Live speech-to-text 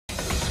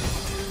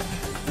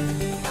On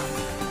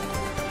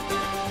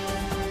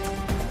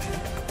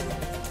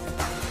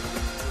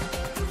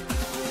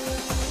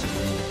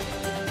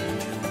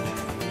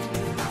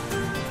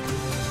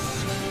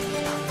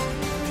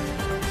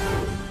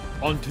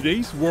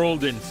today's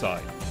World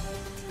Insight,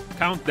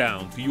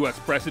 countdown to U.S.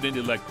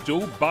 President-elect Joe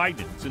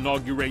Biden's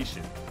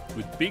inauguration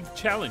with big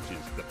challenges,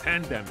 the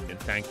pandemic and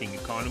tanking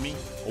economy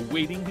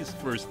awaiting his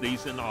first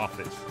days in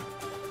office.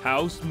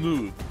 How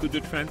smooth could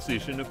the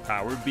transition of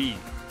power be?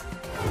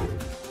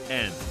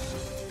 And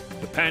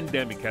the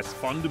pandemic has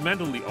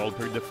fundamentally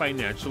altered the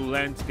financial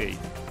landscape.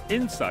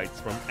 Insights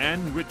from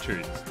Ann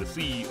Richards, the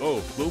CEO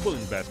of global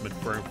investment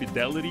firm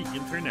Fidelity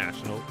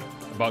International,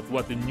 about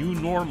what the new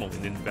normal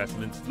in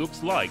investments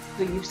looks like.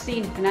 So you've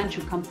seen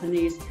financial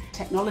companies,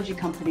 technology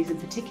companies in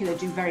particular,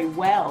 do very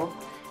well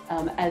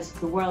as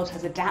the world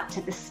has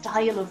adapted the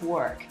style of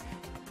work.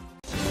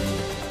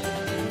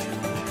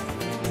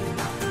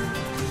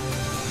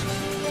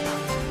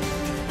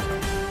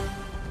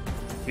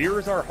 Here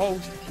is our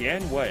host,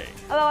 Tian Wei.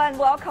 Hello and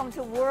welcome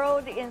to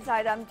World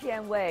Insight. I'm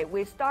Tian Wei.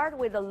 We start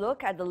with a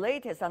look at the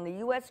latest on the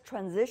U.S.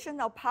 transition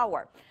of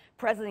power.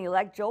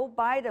 President-elect Joe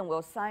Biden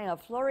will sign a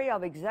flurry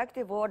of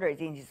executive orders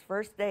in his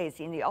first days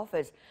in the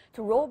office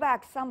to roll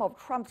back some of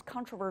Trump's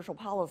controversial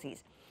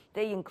policies.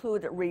 They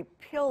include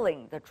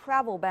repealing the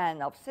travel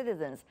ban of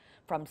citizens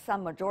from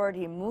some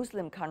majority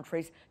Muslim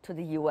countries to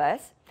the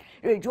U.S.,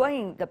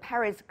 rejoining the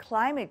Paris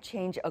Climate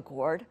Change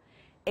Accord,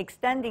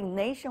 extending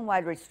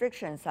nationwide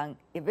restrictions on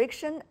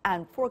eviction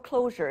and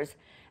foreclosures,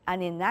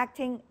 and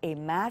enacting a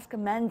mask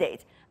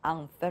mandate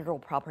on federal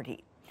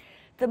property.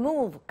 The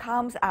move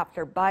comes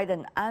after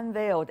Biden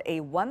unveiled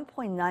a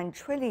 $1.9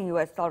 trillion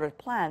U.S.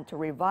 plan to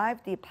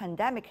revive the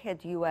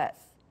pandemic-hit U.S.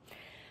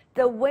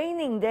 The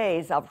waning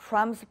days of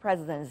Trump's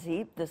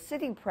presidency, the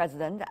sitting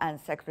president and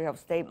Secretary of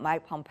State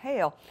Mike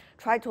Pompeo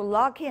tried to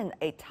lock in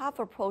a tough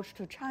approach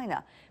to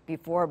China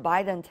before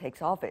Biden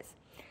takes office.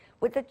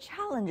 With the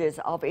challenges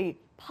of a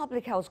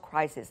public health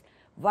crisis,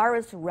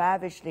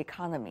 virus-ravaged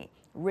economy,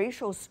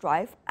 racial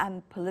strife,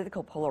 and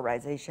political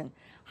polarization,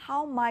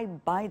 how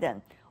might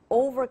Biden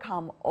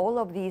overcome all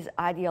of these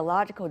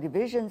ideological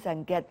divisions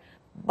and get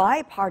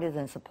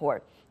bipartisan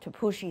support to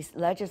push his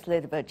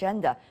legislative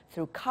agenda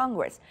through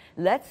Congress?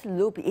 Let's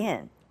loop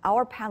in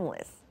our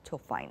panelists to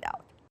find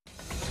out.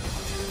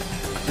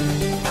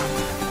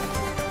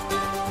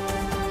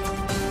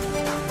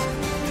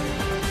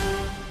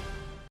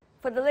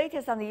 For the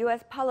latest on the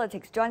U.S.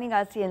 politics, joining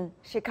us in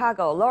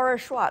Chicago, Laura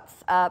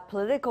Schwartz, a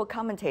political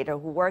commentator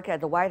who worked at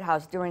the White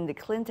House during the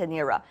Clinton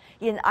era.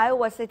 In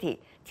Iowa City,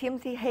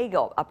 Timothy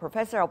Hagel, a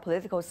professor of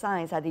political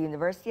science at the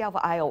University of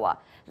Iowa.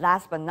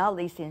 Last but not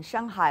least, in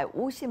Shanghai,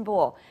 Wu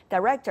Xinbo,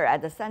 director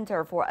at the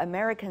Center for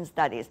American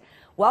Studies.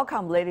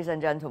 Welcome, ladies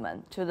and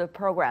gentlemen, to the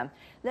program.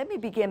 Let me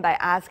begin by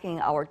asking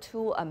our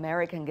two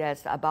American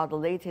guests about the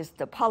latest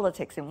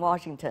politics in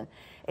Washington.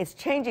 It's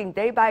changing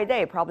day by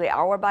day, probably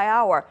hour by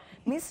hour.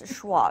 Ms.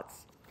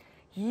 Schwartz,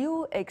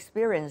 you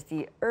experienced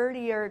the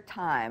earlier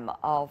time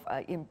of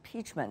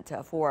impeachment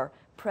for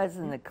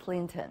President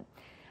Clinton.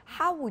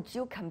 How would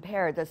you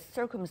compare the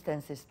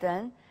circumstances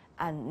then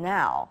and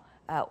now?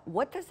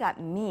 What does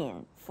that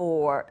mean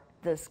for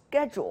the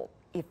schedule,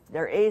 if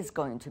there is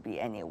going to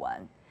be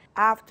anyone,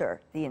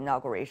 after the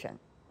inauguration?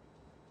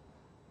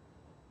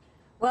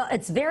 Well,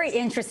 it's very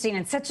interesting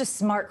and such a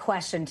smart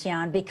question,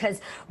 Tian, because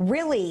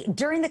really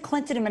during the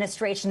Clinton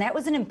administration, that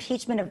was an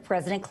impeachment of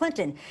President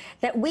Clinton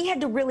that we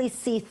had to really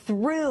see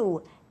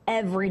through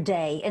every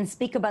day and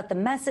speak about the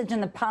message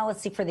and the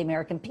policy for the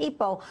American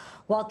people,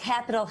 while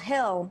Capitol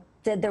Hill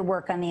did their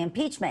work on the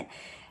impeachment.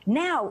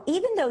 Now,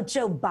 even though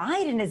Joe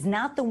Biden is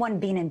not the one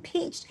being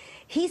impeached,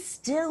 he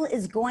still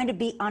is going to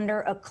be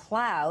under a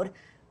cloud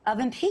of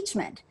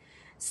impeachment.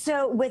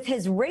 So with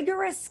his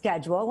rigorous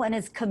schedule and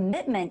his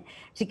commitment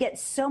to get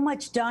so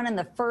much done in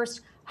the first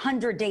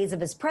 100 days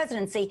of his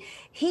presidency,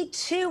 he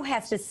too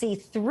has to see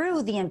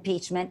through the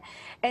impeachment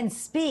and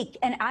speak,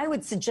 and I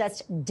would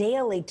suggest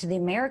daily, to the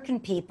American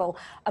people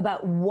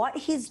about what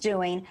he's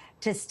doing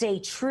to stay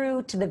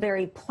true to the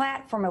very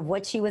platform of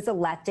which he was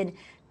elected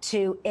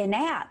to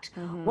enact.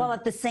 While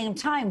at the same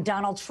time,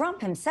 Donald Trump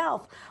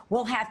himself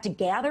will have to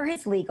gather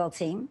his legal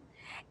team.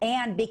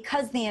 And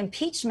because the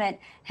impeachment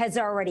has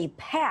already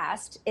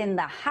passed in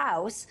the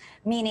House,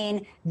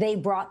 meaning they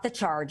brought the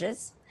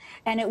charges,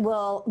 and it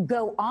will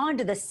go on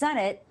to the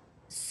Senate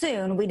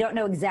soon. We don't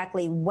know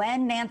exactly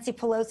when Nancy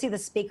Pelosi, the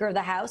Speaker of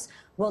the House,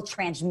 will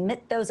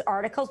transmit those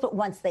articles. But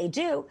once they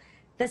do,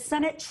 the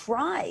Senate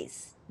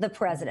tries the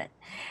president.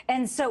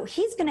 And so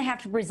he's going to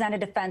have to present a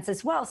defense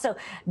as well. So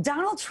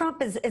Donald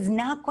Trump is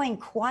not going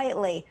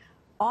quietly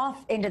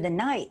off into the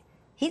night.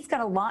 He's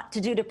got a lot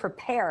to do to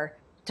prepare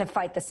to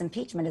fight this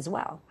impeachment as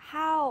well.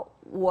 How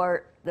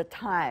were the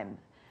time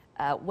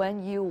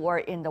when you were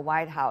in the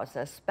White House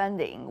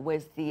spending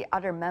with the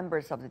other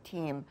members of the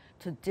team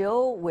to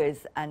deal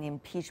with an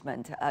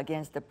impeachment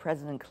against the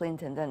President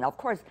Clinton? And of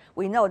course,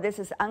 we know this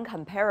is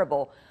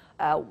uncomparable,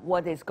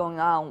 what is going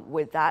on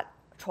with that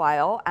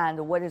trial and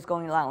what is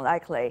going on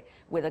likely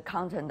with the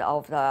content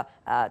of the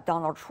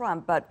Donald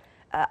Trump. But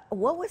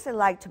what was it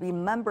like to be a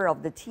member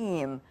of the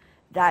team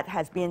that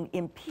has been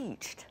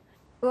impeached?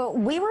 Well,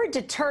 we were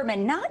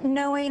determined, not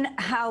knowing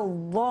how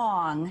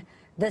long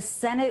the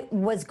Senate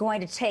was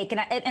going to take.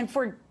 And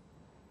for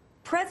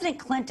President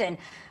Clinton,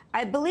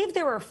 I believe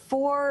there were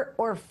 4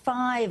 or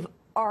 5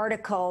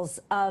 articles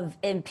of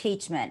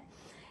impeachment.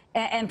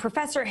 And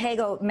Professor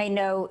Hagel may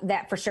know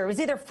that for sure. It was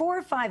either 4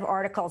 or 5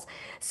 articles.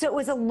 So it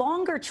was a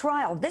longer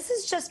trial. This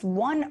is just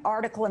one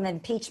article of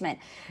impeachment,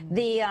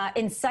 the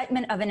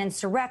incitement of an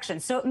insurrection.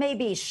 So it may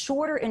be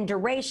shorter in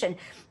duration,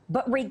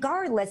 but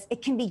regardless,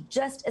 it can be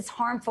just as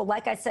harmful,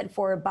 like I said,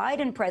 for a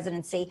Biden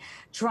presidency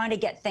trying to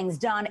get things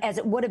done as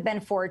it would have been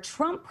for a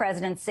Trump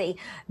presidency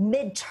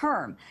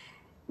midterm.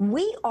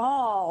 We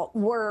all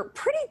were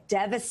pretty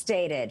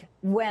devastated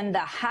when the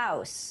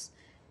House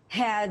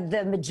had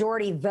the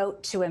majority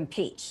vote to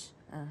impeach.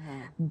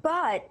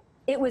 But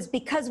it was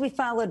because we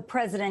followed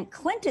President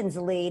Clinton's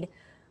lead,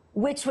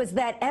 which was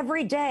that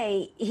every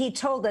day he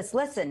told us,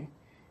 listen,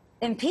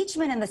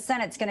 impeachment in the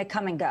Senate's going to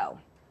come and go.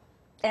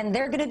 And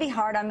they're going to be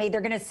hard on me.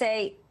 They're going to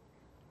say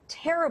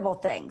terrible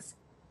things.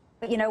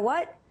 But you know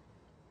what?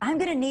 I'm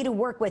going to need to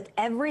work with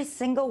every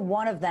single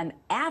one of them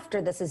after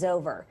this is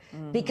over,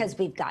 because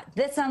we've got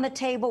this on the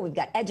table. We've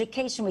got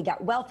education. We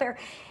got welfare.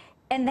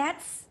 And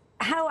that's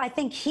how I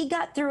think he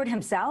got through it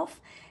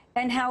himself,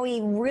 and how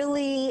he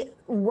really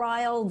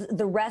riled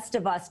the rest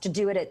of us to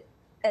do it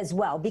as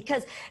well,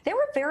 because there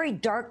were very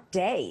dark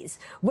days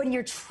when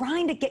you're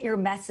trying to get your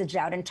message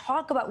out and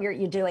talk about what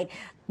you're doing,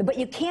 but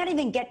you can't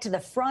even get to the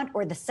front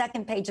or the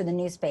second page of the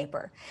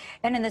newspaper.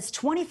 And in this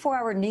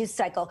 24-hour news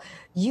cycle,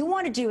 you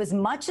want to do as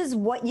much as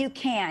what you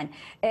can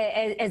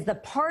as the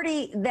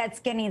party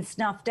that's getting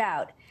snuffed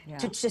out.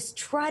 To just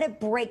try to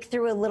break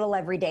through a little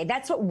every day.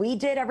 That's what we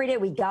did every day.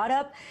 We got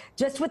up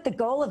just with the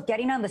goal of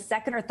getting on the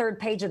second or third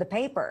page of the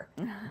paper.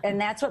 And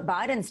that's what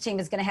Biden's team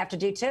is going to have to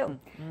do, too.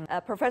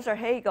 Professor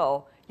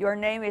Hagel, your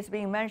name is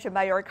being mentioned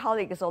by your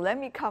colleagues, so let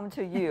me come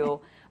to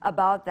you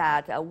about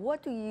that.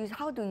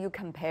 How do you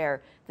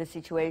compare the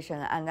situation,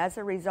 and as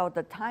a result,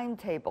 the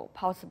timetable,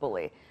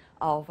 possibly,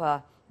 of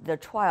the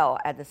trial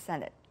at the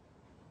Senate?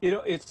 You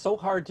know, it's so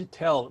hard to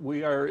tell.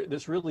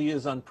 This really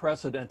is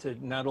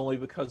unprecedented, not only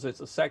because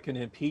it's a second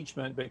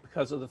impeachment, but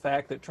because of the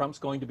fact that Trump's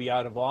going to be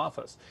out of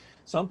office.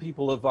 Some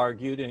people have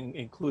argued,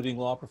 including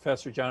law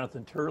professor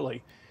Jonathan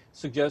Turley,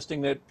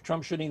 suggesting that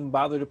Trump shouldn't even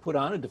bother to put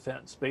on a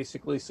defense,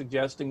 basically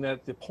suggesting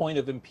that the point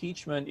of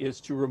impeachment is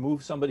to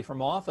remove somebody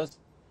from office,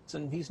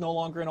 and he's no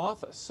longer in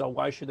office. So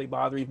why should they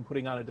bother even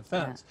putting on a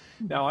defense?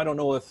 Now, I don't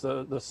know if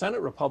the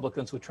Senate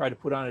Republicans would try to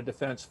put on a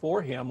defense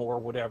for him or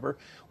whatever,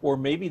 or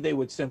maybe they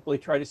would simply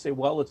try to say,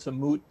 well, it's a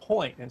moot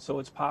point. And so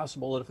it's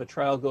possible that if a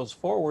trial goes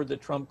forward,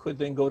 that Trump could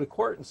then go to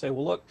court and say,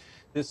 well, look,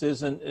 this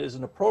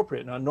isn't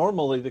appropriate. Now,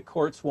 normally the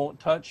courts won't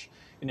touch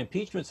an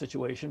impeachment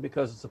situation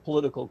because it's a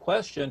political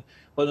question,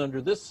 but under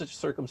this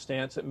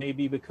circumstance, it may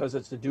be because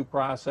it's a due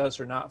process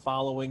or not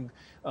following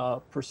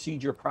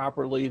procedure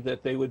properly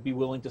that they would be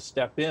willing to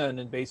step in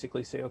and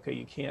basically say, okay,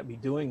 you can't be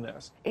doing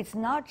this. It's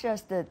not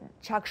just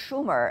Chuck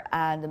Schumer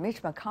and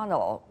Mitch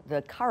McConnell,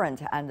 the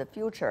current and the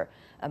future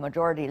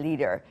majority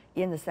leader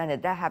in the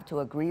Senate, that have to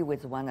agree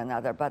with one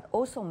another, but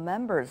also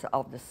members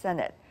of the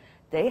Senate.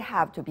 They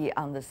have to be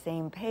on the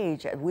same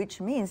page,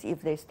 which means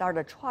if they start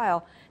a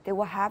trial, they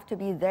will have to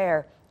be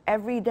there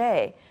every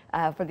day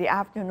for the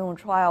afternoon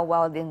trial,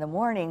 while in the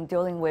morning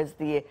dealing with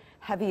the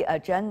heavy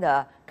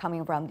agenda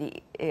coming from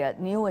the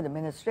new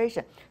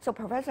administration. So,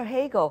 Professor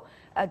Hagel,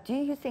 do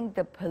you think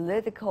the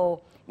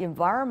political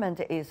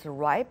environment is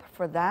ripe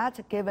for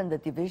that, given the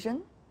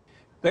division?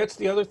 That's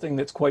the other thing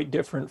that's quite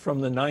different from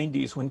the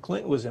 90s when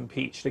Clinton was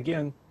impeached.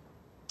 Again,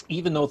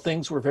 even though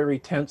things were very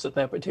tense at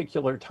that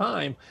particular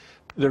time,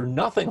 they're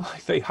nothing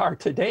like they are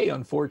today,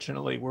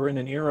 unfortunately. We're in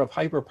an era of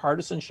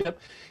hyper-partisanship,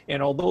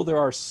 and although there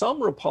are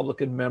some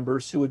Republican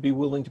members who would be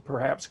willing to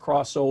perhaps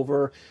cross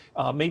over,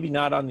 maybe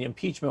not on the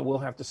impeachment, we'll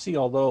have to see,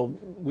 although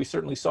we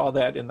certainly saw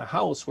that in the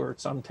House where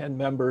some 10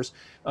 members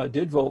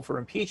did vote for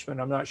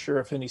impeachment. I'm not sure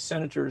if any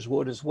senators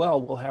would as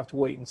well. We'll have to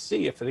wait and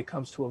see if it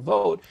comes to a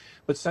vote.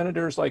 But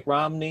senators like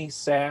Romney,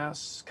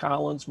 Sass,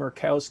 Collins,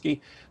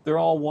 Murkowski, they're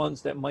all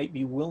ones that might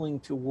be willing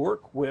to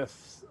work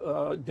with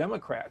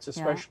Democrats,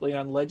 especially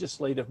on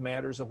legislative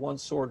matters of one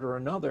sort or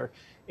another.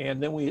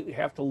 And then we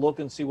have to look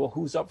and see, well,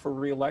 who's up for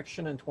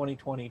re-election in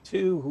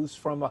 2022, who's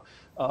from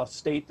a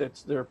state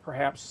that's they're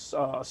perhaps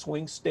a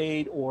swing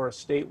state or a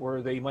state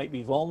where they might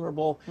be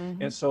vulnerable.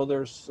 And so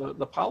there's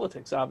the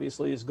politics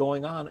obviously is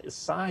going on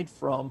aside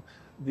from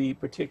the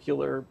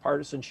particular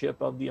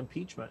partisanship of the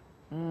impeachment.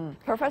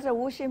 Professor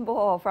Wu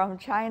Xinbo from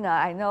China,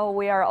 I know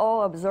we are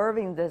all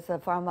observing this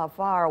from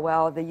afar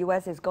while the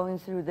U.S. is going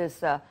through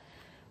this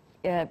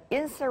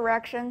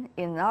insurrection,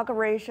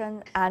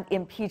 inauguration, and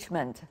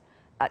impeachment.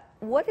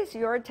 What is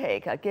your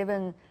take,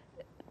 given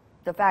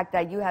the fact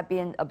that you have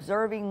been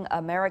observing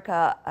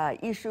America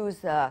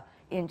issues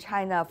in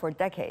China for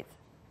decades?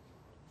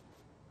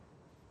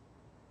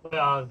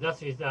 Well,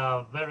 this is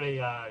a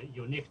very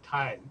unique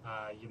time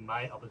in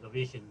my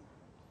observation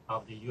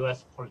of the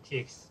U.S.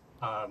 politics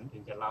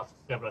in the last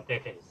several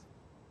decades.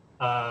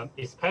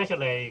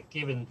 especially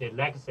given the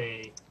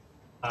legacy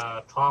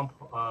Trump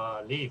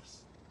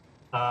leaves.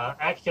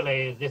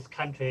 Actually, this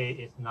country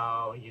is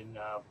now in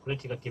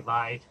political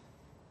divide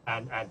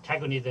and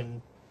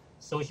antagonism,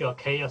 social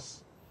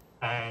chaos,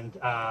 and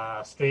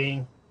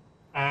strain.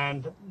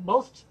 And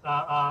most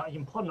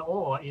important of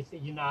all is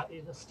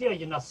still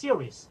in a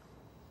serious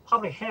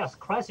public health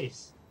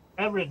crisis.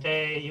 Every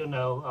day,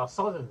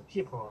 thousands of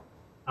people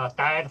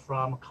died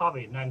from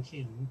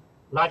COVID-19,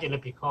 largely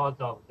because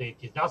of the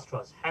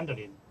disastrous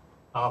handling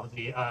of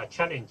the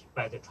challenge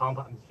by the Trump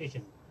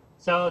administration.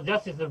 So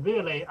this is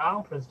really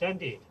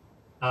unprecedented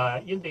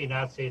in the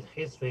United States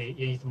history,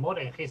 in its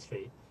modern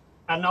history.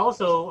 And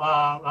also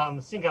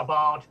think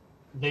about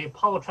the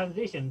power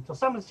transition. To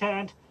some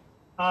extent,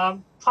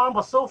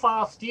 Trump so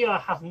far still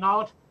has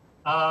not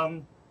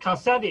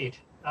conceded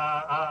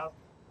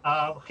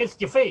his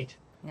defeat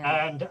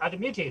and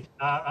admitted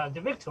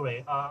the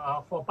victory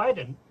for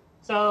Biden.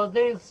 So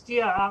there's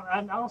still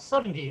an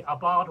uncertainty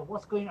about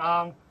what's going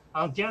on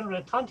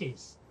January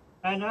 20th.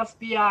 And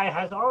FBI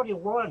has already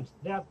warned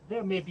that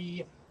there may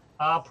be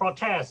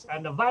protests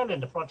and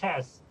violent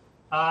protests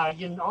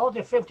in all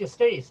the 50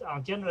 states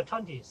on January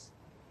 20th.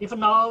 If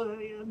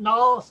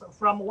now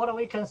from what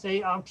we can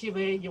see on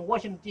TV in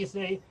Washington,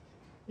 D.C.,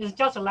 it's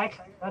just like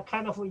a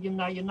kind of in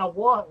a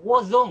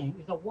war zone,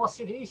 it's a war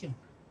situation.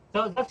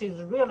 So that is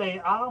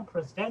really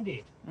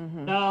unprecedented.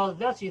 Mm-hmm. So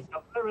that is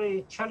a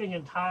very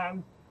challenging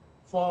time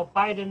for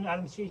Biden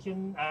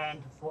administration and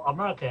for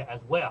America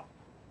as well.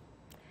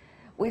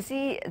 We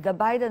see the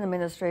Biden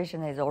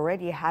administration is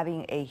already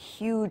having a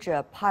huge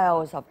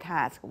piles of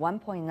tasks,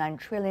 $1.9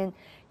 trillion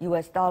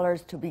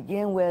to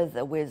begin with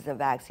the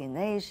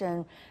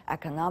vaccination,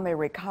 economic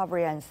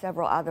recovery, and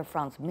several other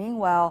fronts.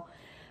 Meanwhile,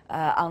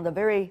 on the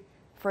very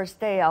first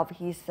day of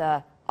his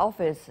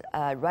office,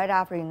 right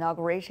after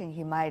inauguration,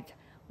 he might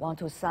want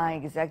to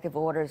sign executive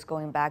orders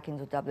going back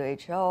into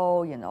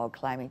WHO,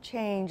 climate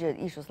change,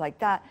 issues like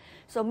that.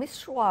 So, Ms.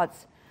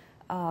 Schwartz,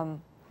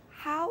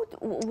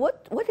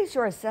 what is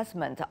your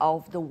assessment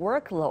of the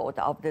workload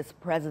of this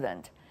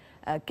president,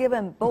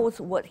 given both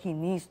what he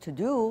needs to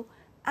do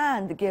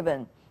and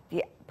given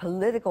the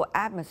political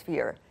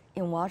atmosphere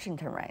in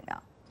Washington right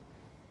now?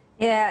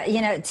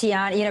 Yeah,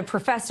 Tian,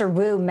 Professor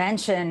Wu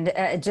mentioned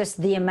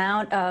just the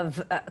amount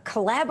of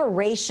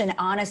collaboration,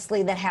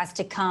 honestly, that has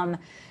to come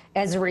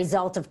as a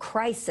result of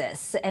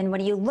crisis. And when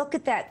you look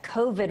at that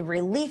COVID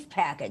relief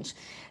package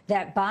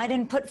that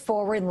Biden put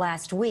forward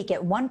last week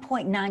at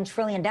 $1.9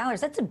 trillion,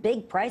 that's a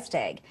big price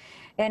tag.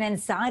 And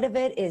inside of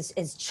it is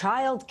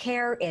child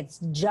care, it's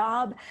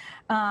job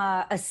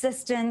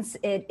assistance,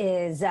 it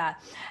is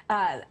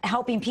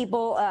helping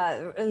people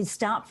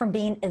stop from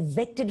being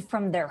evicted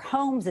from their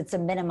homes, it's a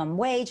minimum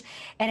wage,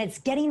 and it's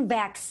getting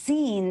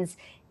vaccines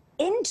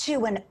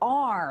into an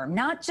arm,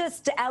 not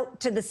just out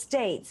to the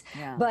states,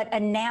 but a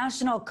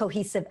national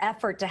cohesive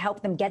effort to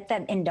help them get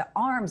them into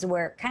arms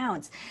where it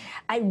counts.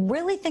 I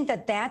really think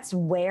that that's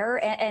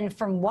where, and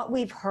from what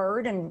we've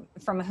heard and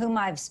from whom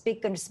I've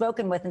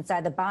spoken with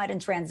inside the Biden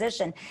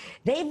transition,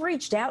 they've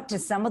reached out to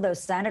some of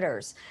those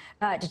senators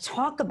to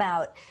talk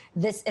about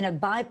this in a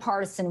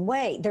bipartisan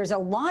way. There's a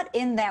lot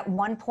in that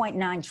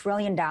 $1.9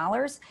 trillion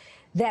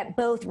that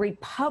both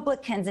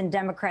Republicans and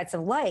Democrats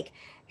alike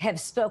have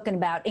spoken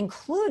about,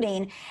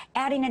 including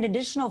adding an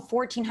additional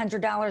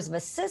 $1,400 of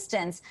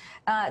assistance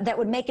that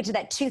would make it to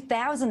that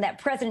 $2,000 that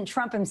President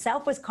Trump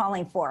himself was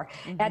calling for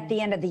at the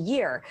end of the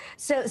year.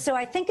 So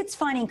I think it's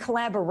finding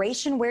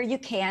collaboration where you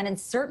can, and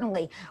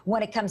certainly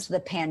when it comes to the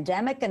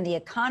pandemic and the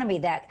economy,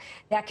 that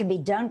can be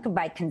done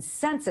by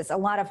consensus. A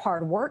lot of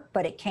hard work,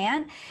 but it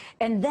can.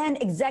 And then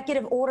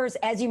executive orders,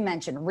 as you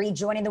mentioned,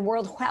 rejoining the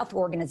World Health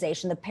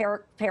Organization, the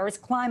Paris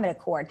Climate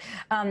Accord,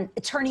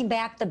 turning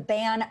back the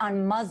ban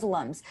on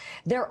Muslims.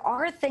 There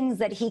are things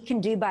that he can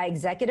do by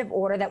executive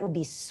order that will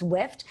be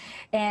swift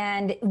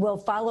and will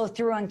follow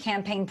through on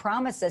campaign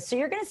promises. So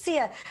you're going to see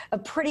a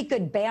pretty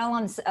good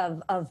balance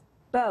of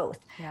both.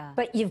 Yeah.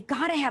 But you've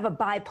got to have a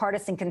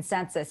bipartisan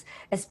consensus,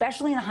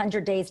 especially in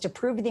 100 days, to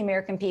prove to the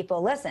American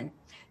people, listen,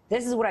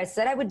 this is what I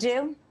said I would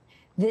do.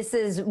 This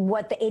is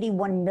what the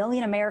 81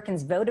 million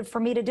Americans voted for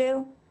me to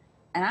do,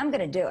 and I'm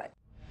going to do it.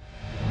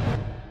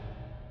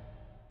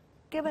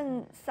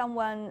 Given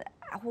someone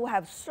who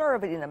have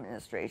served in the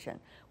administration,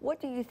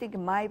 what do you think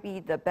might be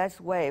the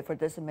best way for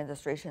this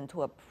administration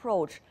to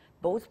approach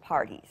both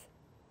parties?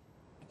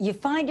 You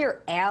find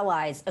your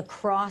allies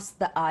across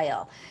the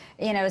aisle.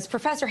 As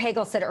Professor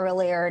Hagel said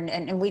earlier,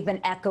 and we've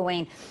been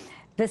echoing,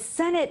 the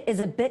Senate is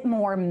a bit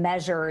more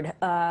measured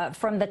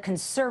from the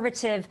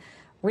conservative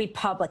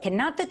Republican,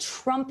 not the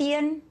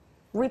Trumpian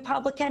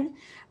Republican,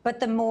 but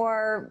the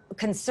more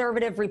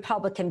conservative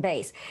Republican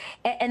base.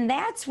 And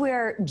that's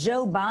where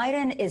Joe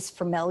Biden is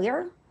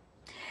familiar.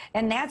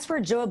 And that's where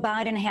Joe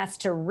Biden has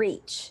to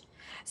reach,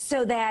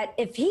 so that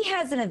if he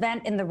has an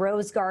event in the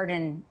Rose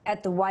Garden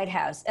at the White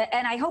House,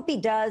 and I hope he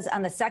does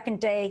on the second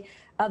day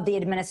of the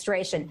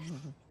administration,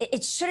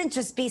 it shouldn't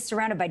just be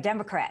surrounded by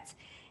Democrats.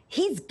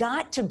 He's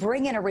got to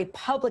bring in a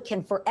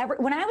Republican for every.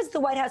 When I was the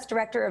White House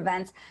director of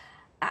events,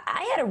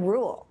 I had a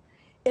rule.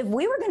 if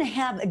we were going to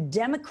have a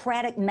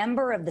Democratic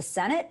member of the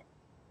Senate,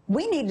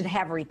 we needed to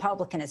have a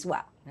Republican as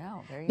well.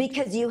 No, very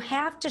because you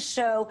have to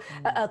show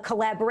a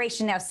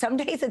collaboration. Now, some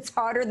days it's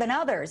harder than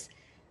others,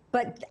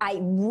 but I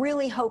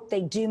really hope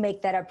they do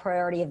make that a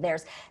priority of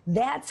theirs.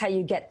 That's how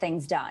you get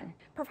things done.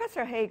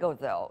 Professor Hagel,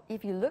 though,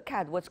 if you look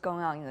at what's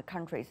going on in the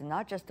countries,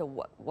 not just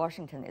what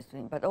Washington is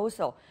doing, but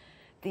also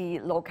the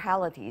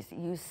localities,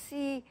 you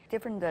see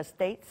different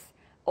states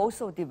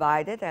also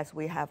divided, as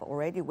we have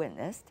already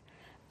witnessed.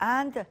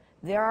 And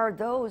there are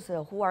those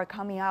who are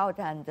coming out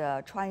and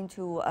trying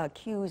to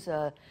accuse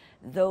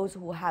those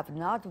who have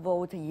not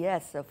voted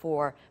yes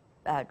for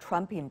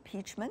Trump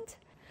impeachment.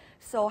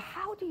 So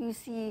how do you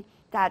see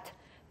that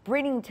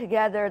bringing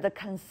together the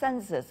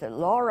consensus that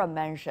Laura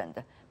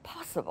mentioned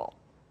possible?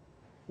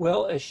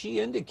 Well, as she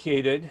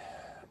indicated,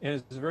 and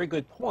it's a very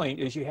good point,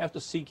 is you have to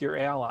seek your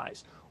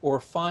allies or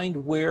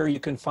find where you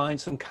can find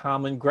some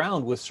common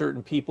ground with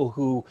certain people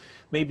who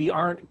maybe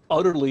aren't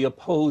utterly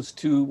opposed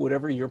to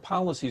whatever your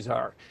policies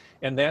are.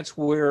 And that's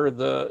where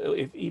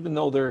even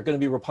though there are going to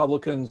be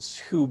Republicans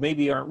who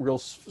maybe aren't real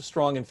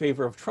strong in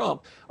favor of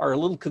Trump, are a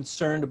little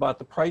concerned about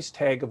the price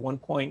tag of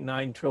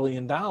 $1.9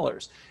 trillion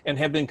and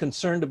have been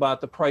concerned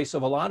about the price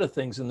of a lot of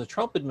things in the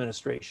Trump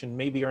administration,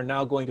 maybe are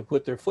now going to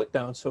put their foot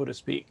down, so to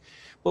speak.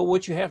 But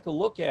what you have to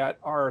look at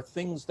are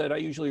things that I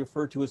usually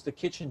refer to as the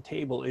kitchen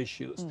table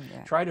issues.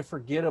 Try to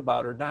forget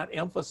about or not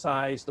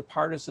emphasize the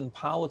partisan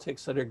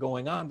politics that are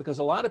going on, because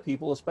a lot of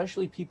people,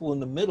 especially people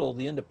in the middle,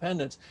 the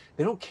independents,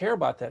 they don't care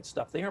about that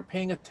stuff. They aren't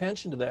paying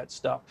attention to that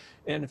stuff.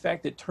 And in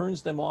fact, it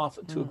turns them off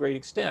to a great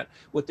extent.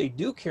 What they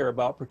do care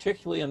about,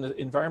 particularly in the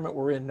environment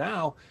we're in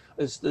now,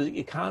 is the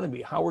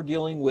economy, how we're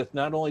dealing with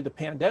not only the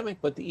pandemic,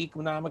 but the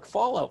economic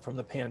fallout from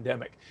the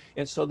pandemic.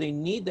 And so they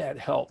need that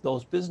help.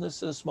 Those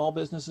businesses, small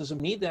businesses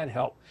need that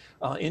help.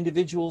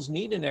 Individuals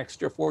need an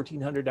extra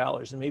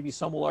 $1,400. And maybe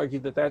some will argue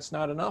that that's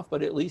not enough,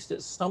 but at least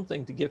it's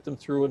something to get them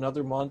through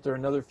another month or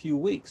another few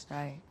weeks.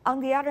 Right. On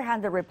the other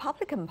hand, the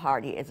Republican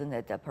Party, isn't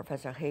it,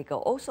 Professor Hagel,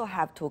 also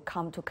have to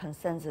come to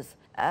consensus,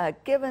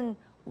 given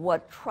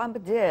what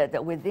Trump did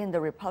within the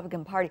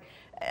Republican Party.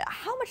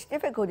 How much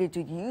difficulty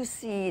do you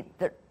see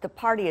that the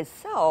party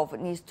itself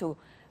needs to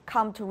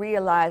come to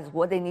realize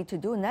what they need to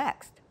do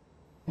next?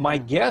 My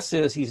guess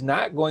is he's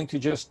not going to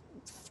just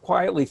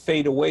quietly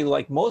fade away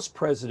like most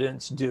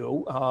presidents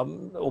do.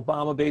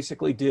 Obama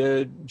basically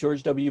did,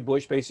 George W.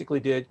 Bush basically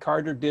did,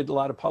 Carter did a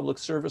lot of public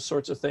service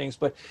sorts of things,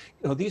 but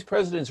these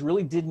presidents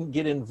really didn't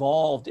get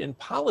involved in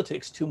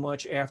politics too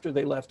much after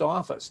they left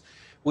office.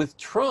 With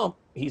Trump,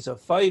 he's a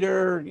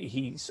fighter,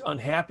 he's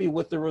unhappy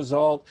with the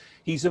result,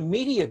 he's a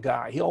media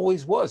guy, he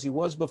always was. He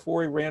was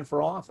before he ran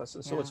for office,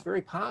 and so it's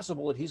very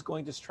possible that he's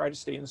going to try to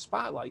stay in the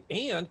spotlight,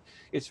 and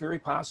it's very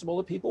possible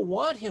that people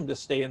want him to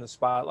stay in the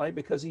spotlight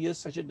because he is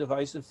such a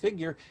divisive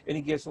figure and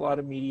he gets a lot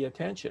of media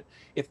attention.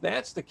 If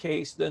that's the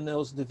case, then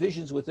those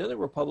divisions within the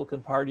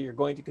Republican Party are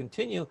going to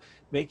continue,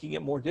 making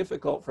it more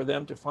difficult for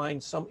them to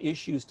find some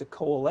issues to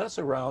coalesce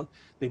around.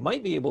 They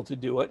might be able to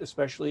do it,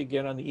 especially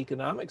again on the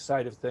economic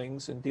side of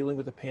things and dealing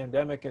with the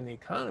pandemic and the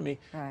economy.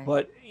 Right.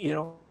 But,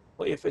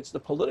 if it's the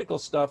political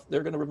stuff,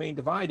 they're going to remain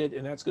divided,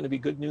 and that's going to be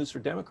good news for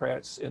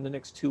Democrats in the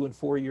next 2- and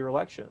 4-year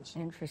elections.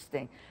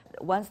 Interesting.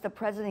 Once the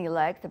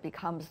president-elect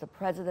becomes the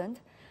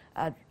president,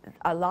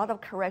 a lot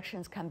of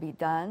corrections can be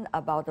done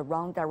about the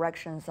wrong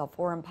directions of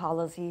foreign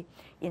policy,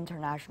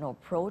 international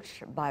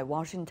approach by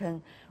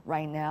Washington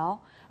right now.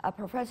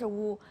 Professor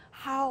Wu,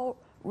 how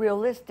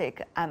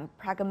realistic and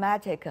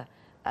pragmatic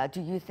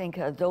do you think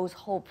those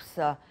hopes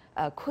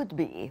could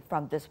be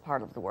from this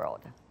part of the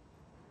world?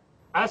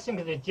 I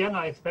think the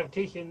general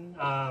expectation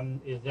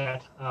is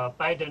that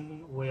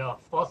Biden will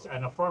first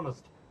and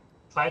foremost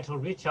try to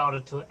reach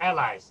out to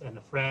allies and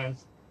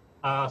friends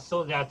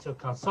so that to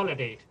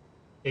consolidate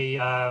the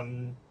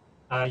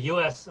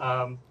U.S.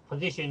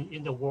 Position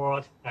in the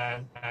world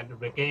and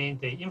regain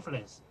the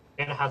influence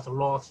it has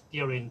lost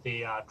during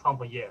the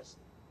Trump years.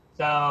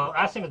 So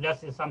I think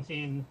that is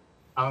something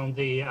on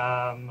the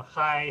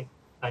high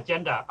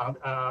agenda,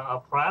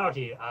 a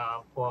priority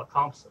for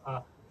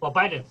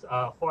Biden's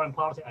foreign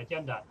policy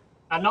agenda.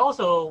 And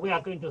also, we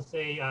are going to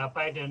see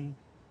Biden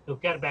to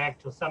get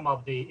back to some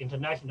of the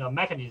international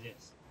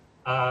mechanisms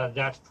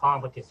that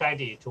Trump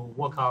decided to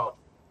work out,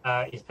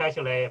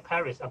 especially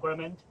Paris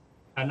Agreement.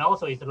 And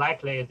also, it's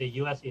likely the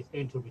U.S. is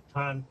going to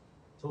return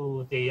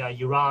to the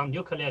Iran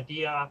nuclear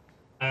deal,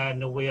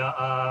 and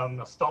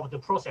will stop the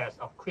process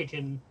of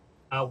creating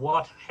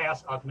World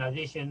Health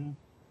Organization.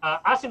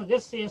 I think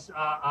these things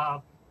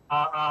are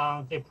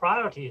the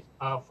priorities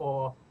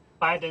for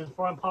Biden's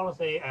foreign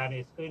policy, and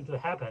it's going to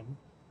happen.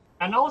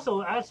 And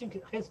also, I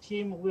think his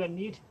team will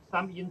need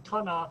some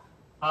internal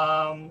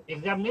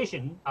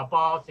examination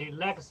about the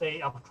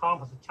legacy of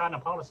Trump's China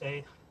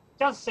policy.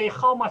 Just see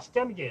how much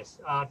damages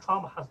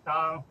Trump has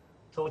done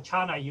to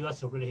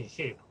China-U.S.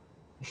 relationship.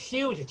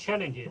 Huge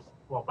challenges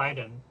for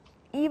Biden.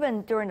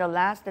 even during the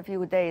last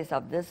few days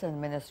of this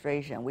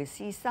administration, we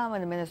see some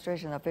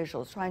administration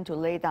officials trying to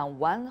lay down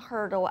one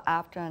hurdle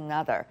after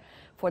another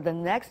for the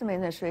next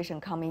administration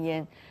coming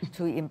in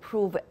to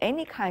improve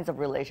any kinds of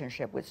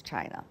relationship with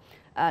China.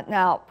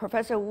 Now,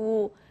 Professor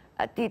Wu,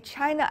 did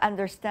China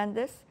understand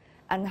this?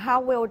 And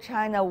how will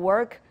China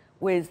work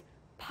with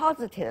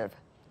positive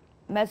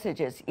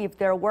messages, if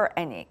there were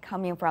any,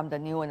 coming from the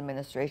new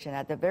administration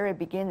at the very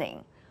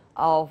beginning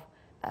of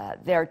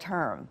their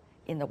term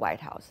in the White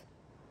House?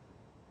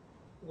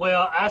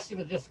 Well, I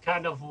think this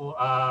kind of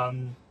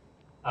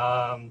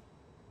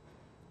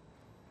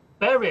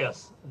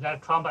barriers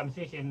that Trump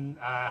administration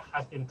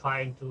has been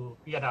trying to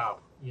build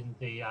up in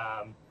the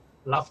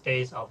last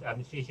days of the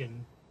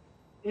administration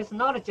is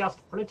not just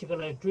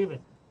politically driven.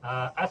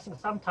 I think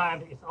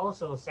sometimes it's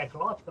also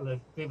psychologically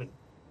driven.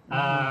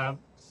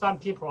 Some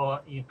people,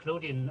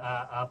 including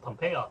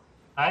Pompeo,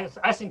 I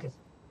think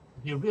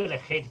they really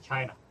hate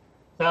China.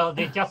 So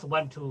they just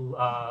want to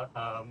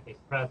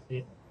express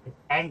his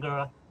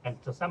anger and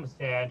to some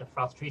extent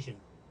frustration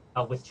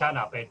with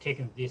China by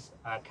taking this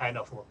kind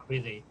of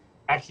crazy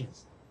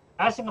actions.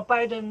 I think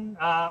Biden,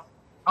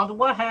 on the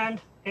one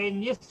hand, he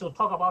needs to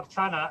talk about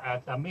China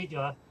as a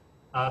major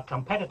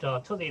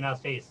competitor to the United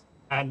States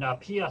and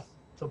appears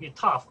to be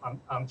tough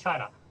on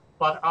China.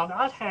 But on the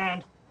other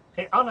hand,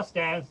 he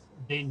understands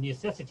the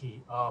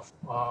necessity of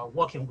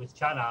working with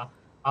China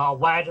on a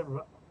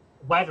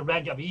wide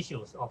range of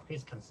issues of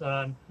his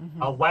concern,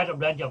 a wide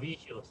range of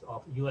issues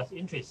of U.S.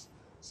 interests.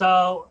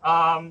 So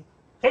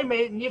he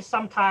may need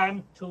some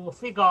time to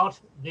figure out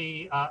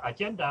the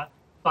agenda,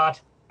 but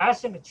I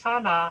think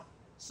China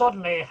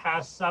certainly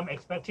has some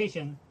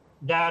expectation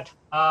that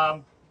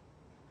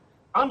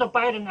under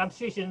Biden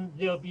administration,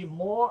 there will be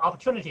more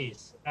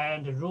opportunities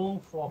and room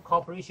for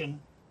cooperation.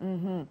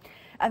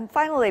 And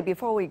finally,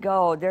 before we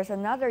go, there's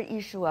another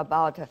issue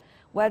about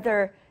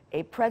whether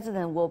a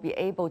president will be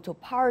able to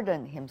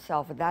pardon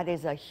himself. That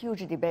is a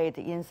huge debate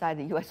inside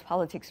the U.S.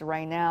 politics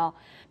right now.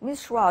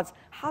 Ms. Schwartz,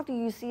 how do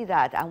you see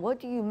that? And what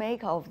do you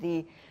make of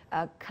the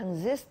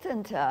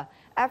consistent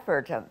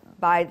effort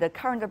by the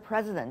current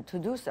president to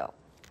do so?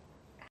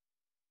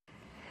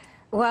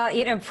 Well,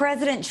 you know,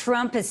 President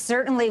Trump has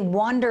certainly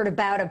wondered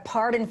about a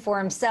pardon for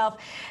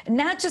himself,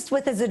 not just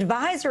with his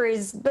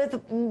advisories,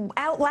 but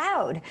out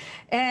loud.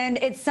 And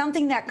it's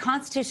something that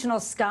constitutional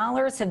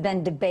scholars have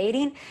been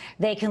debating.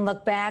 They can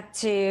look back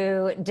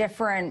to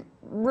different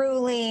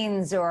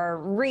rulings or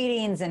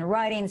readings and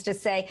writings to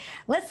say,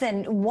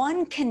 listen,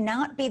 one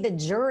cannot be the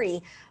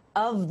jury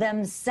of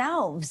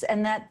themselves,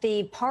 and that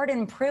the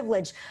pardon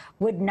privilege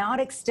would not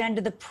extend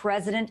to the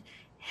president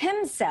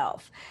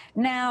himself.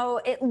 Now,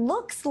 it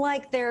looks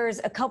like there's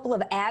a couple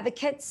of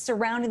advocates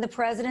surrounding the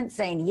president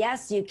saying,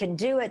 yes, you can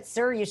do it,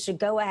 sir, you should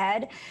go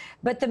ahead.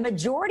 But the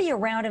majority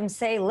around him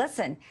say,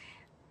 listen,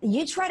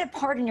 you try to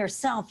pardon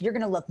yourself, you're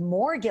going to look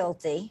more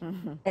guilty,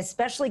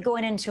 especially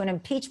going into an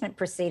impeachment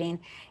proceeding,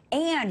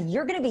 and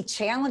you're going to be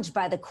challenged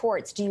by the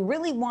courts. Do you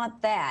really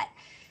want that?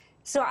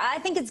 So I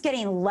think it's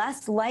getting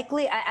less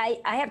likely.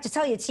 I have to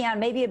tell you, Tian,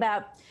 maybe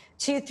about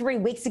 2-3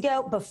 weeks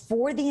ago,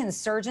 before the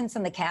insurgents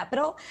in the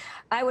Capitol,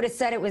 I would have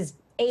said it was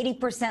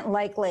 80%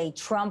 likely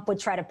Trump would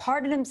try to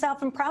pardon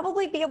himself and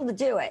probably be able to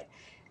do it.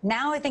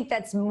 Now I think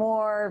that's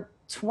more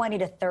 20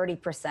 to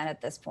 30% at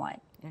this point.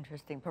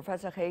 Interesting.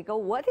 Professor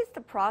Hagel, what is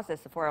the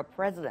process for a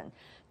president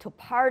to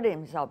pardon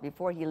himself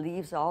before he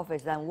leaves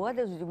office, and what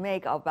do you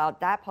make about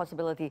that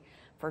possibility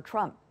for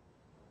Trump?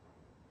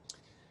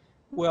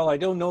 Well, I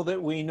don't know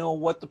that we know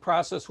what the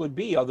process would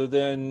be other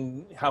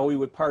than how we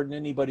would pardon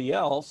anybody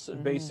else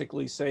and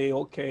basically say,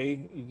 okay,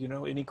 you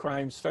know, any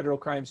crimes, federal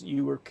crimes that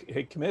you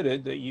had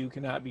committed that you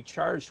cannot be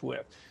charged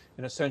with.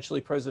 And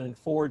essentially President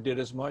Ford did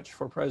as much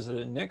for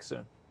President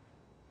Nixon.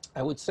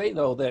 I would say,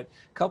 though, that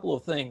a couple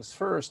of things.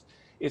 First,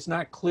 it's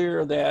not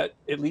clear that,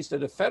 at least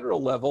at a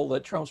federal level,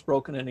 that Trump's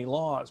broken any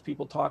laws.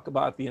 People talk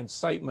about the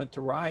incitement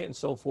to riot and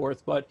so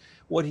forth, but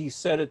what he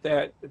said at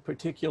that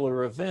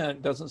particular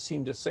event doesn't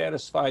seem to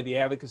satisfy the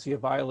advocacy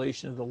of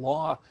violation of the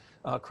law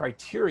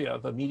criteria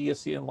of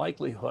immediacy and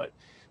likelihood.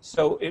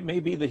 So it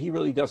may be that he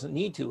really doesn't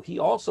need to. He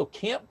also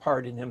can't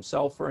pardon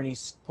himself for any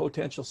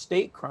potential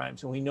state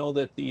crimes. And we know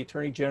that the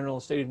Attorney General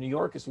of the state of New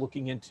York is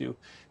looking into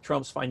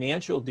Trump's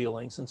financial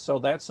dealings. And so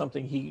that's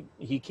something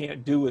he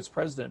can't do as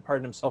president,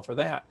 pardon himself for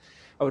that.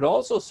 I would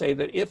also say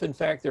that if, in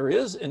fact, there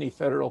is any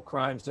federal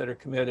crimes that are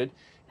committed,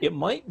 it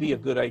might be a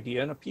good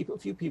idea, and a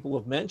few people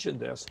have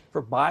mentioned this,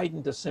 for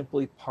Biden to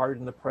simply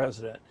pardon the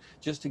president,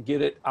 just to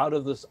get it out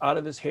of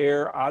his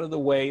hair, out of the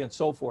way, and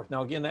so forth.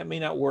 Now, again, that may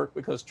not work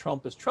because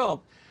Trump is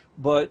Trump,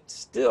 but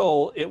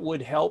still, it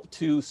would help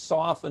to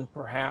soften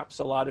perhaps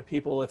a lot of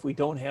people if we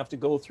don't have to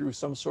go through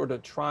some sort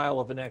of trial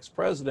of an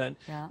ex-president,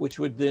 which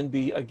would then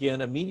be,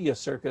 again, a media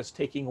circus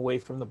taking away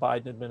from the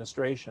Biden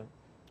administration.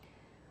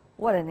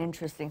 What an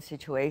interesting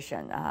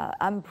situation.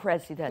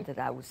 Unprecedented,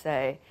 I would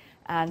say.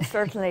 And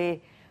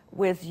certainly,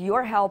 with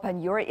your help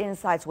and your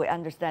insights, we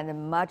understand it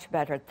much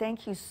better.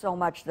 Thank you so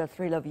much, the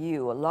three of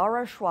you,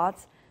 Laura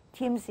Schwartz,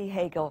 Timothy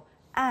Hagel,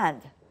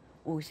 and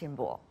Wu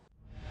Xinbo.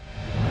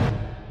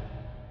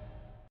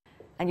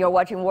 And you're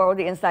watching World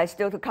Insight.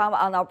 Still to come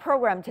on our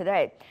program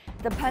today.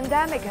 The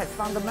pandemic has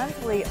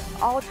fundamentally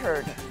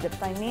altered the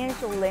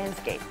financial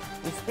landscape.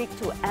 We speak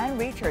to Ann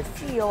Richards,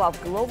 CEO of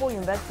global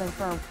investment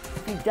firm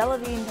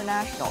Fidelity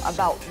International,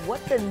 about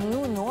what the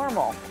new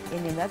normal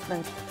in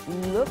investments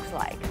looks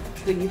like.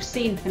 So you've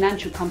seen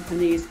financial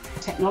companies,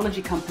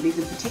 technology companies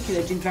in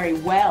particular, do very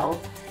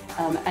well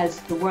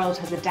as the world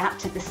has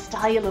adapted the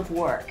style of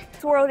work.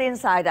 It's World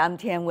Insight, I'm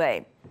Tian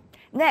Wei.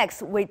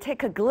 Next, we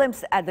take a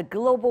glimpse at the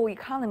global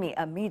economy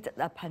amid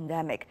the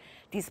pandemic.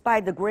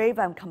 Despite the grave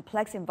and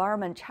complex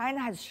environment, China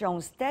has shown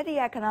steady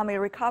economic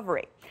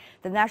recovery.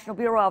 The National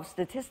Bureau of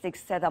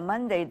Statistics said on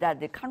Monday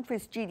that the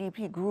country's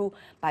GDP grew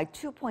by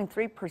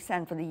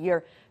 2.3% for the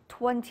year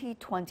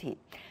 2020.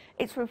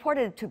 It's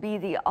reported to be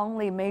the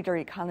only major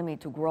economy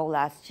to grow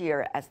last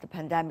year as the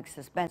pandemic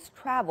suspends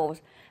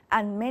travels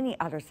and many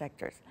other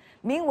sectors.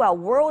 Meanwhile,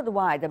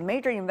 worldwide, the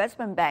major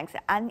investment banks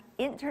and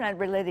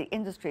internet-related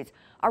industries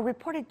are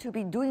reported to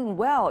be doing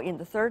well in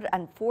the third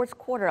and fourth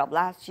quarter of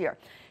last year.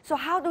 So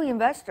how do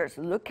investors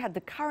look at the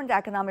current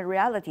economic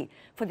reality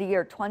for the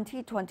year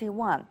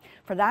 2021?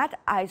 For that,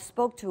 I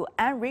spoke to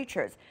Ann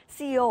Richards,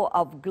 CEO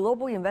of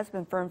global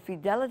investment firm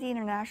Fidelity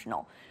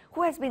International,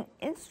 who has been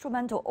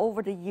instrumental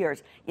over the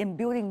years in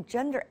building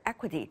gender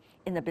equity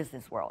in the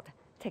business world.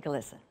 Take a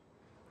listen.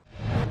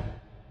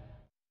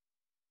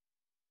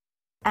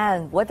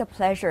 Ann, what a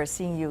pleasure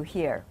seeing you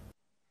here.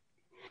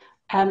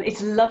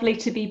 It's lovely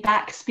to be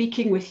back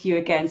speaking with you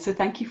again, so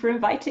thank you for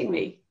inviting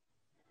me.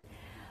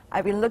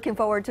 I've been looking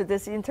forward to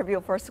this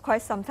interview for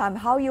quite some time.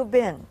 How you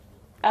been?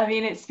 I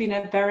mean, it's been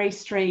a very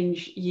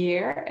strange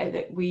year.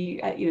 That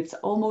it's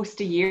almost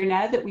a year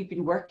now that we've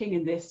been working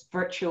in this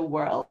virtual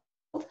world.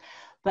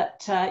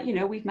 But,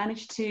 we've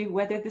managed to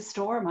weather the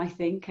storm, I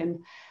think,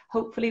 and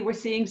hopefully we're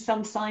seeing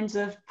some signs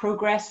of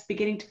progress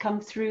beginning to come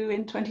through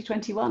in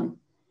 2021.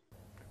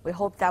 We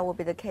hope that will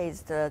be the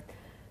case. The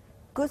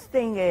good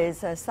thing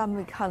is some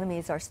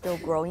economies are still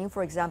growing.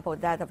 For example,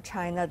 that of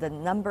China, the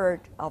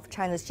number of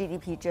China's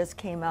GDP just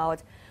came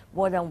out,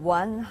 more than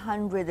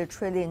 100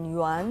 trillion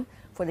yuan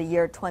for the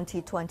year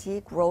 2020,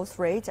 growth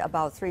rate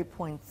about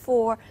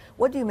 3.4.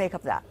 What do you make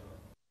of that?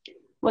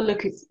 Well,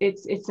 look,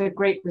 it's a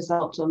great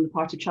result on the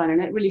part of China,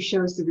 and it really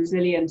shows the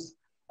resilience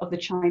of the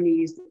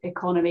Chinese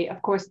economy. Of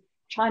course,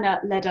 China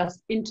led us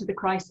into the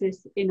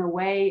crisis in a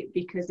way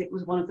because it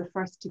was one of the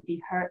first to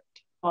be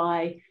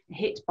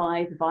hit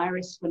by the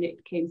virus when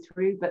it came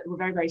through, but there were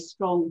very, very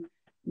strong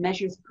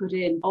measures put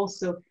in.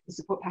 Also, the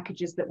support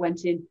packages that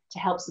went in to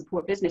help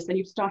support business. And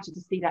you've started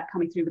to see that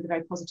coming through with a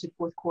very positive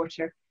fourth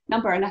quarter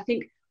number. And I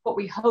think what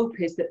we hope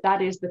is that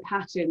that is the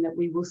pattern that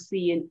we will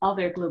see in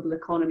other global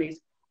economies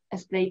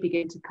as they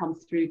begin to come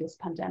through this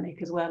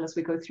pandemic, as well as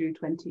we go through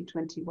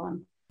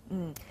 2021.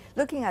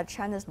 Looking at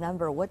China's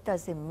number, what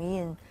does it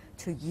mean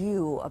to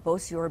you,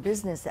 both your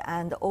business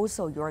and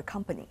also your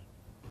company?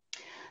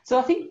 So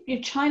I think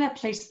China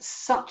plays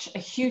such a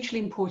hugely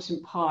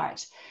important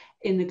part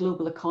in the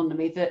global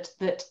economy that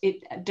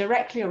it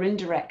directly or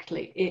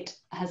indirectly, it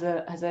has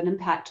an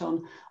impact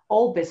on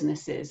all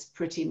businesses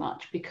pretty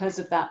much because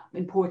of that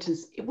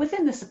importance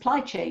within the supply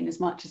chain as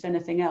much as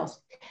anything else.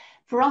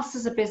 For us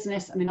as a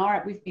business, I mean,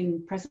 we've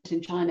been present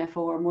in China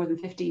for more than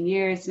 15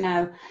 years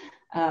now.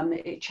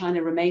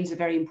 China remains a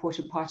very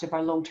important part of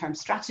our long-term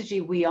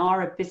strategy. We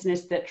are a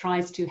business that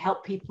tries to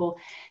help people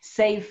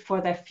save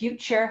for their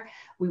future.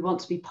 We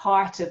want to be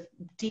part of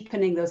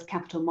deepening those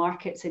capital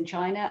markets in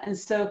China. And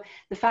so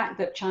the fact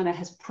that China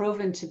has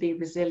proven to be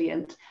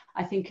resilient,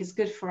 I think is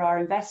good for our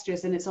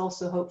investors. And it's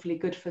also hopefully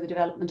good for the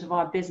development of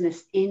our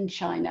business in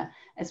China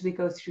as we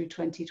go through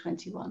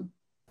 2021.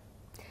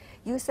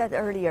 You said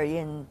earlier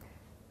in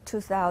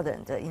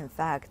 2000, in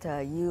fact,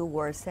 you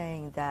were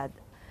saying that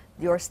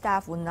your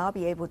staff will not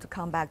be able to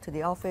come back to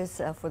the office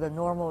for the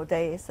normal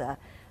days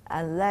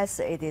unless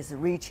it is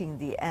reaching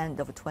the end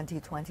of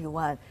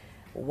 2021.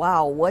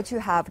 Wow, what you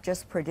have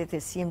just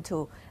predicted seemed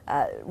to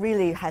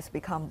really has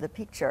become the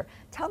picture.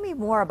 Tell me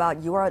more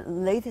about your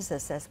latest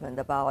assessment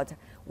about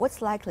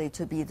what's likely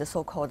to be the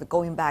so-called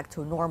going back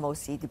to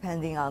normalcy,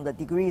 depending on the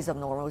degrees of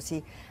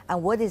normalcy,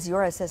 and what is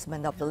your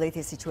assessment of the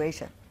latest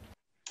situation?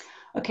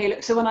 Okay,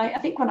 look, so I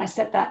think when I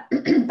said that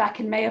back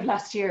in May of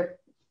last year,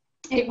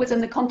 it was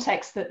in the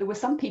context that there were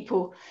some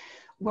people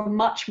were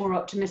much more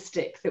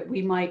optimistic that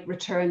we might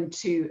return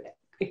to,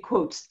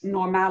 quote,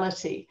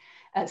 normality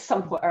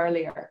somewhat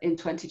earlier in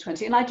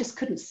 2020. And I just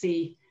couldn't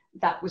see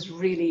that was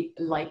really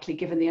likely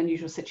given the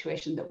unusual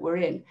situation that we're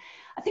in.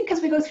 I think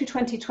as we go through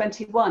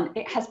 2021,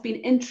 it has been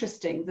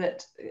interesting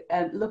that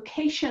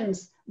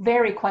locations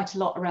vary quite a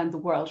lot around the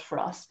world for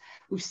us.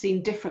 We've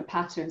seen different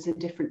patterns in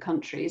different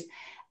countries.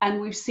 And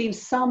we've seen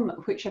some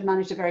which have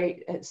managed a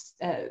very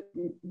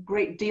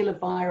great deal of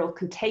viral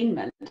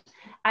containment,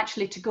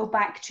 actually to go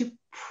back to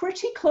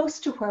pretty close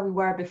to where we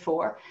were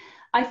before.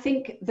 I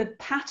think the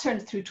pattern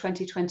through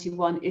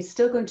 2021 is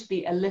still going to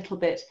be a little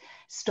bit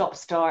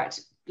stop-start,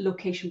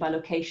 location by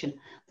location.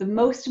 The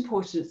most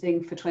important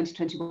thing for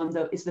 2021,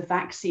 though, is the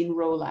vaccine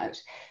rollout,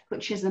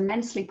 which is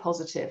immensely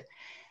positive.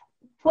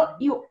 What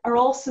you are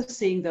also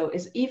seeing, though,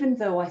 is even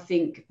though I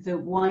think the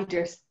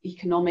wider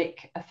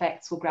economic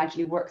effects will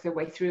gradually work their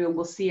way through and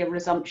we'll see a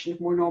resumption of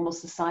more normal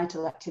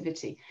societal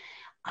activity,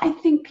 I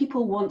think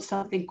people want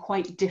something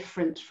quite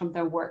different from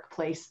their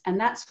workplace. And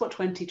that's what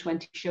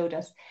 2020 showed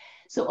us.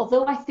 So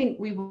although I think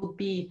we will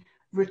be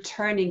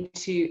returning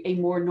to a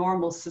more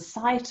normal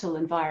societal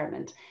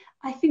environment,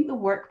 I think the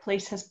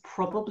workplace has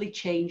probably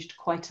changed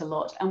quite a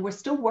lot, and we're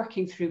still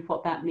working through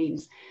what that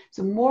means.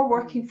 So more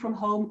working from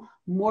home,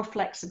 more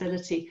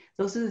flexibility,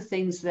 those are the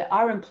things that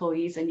our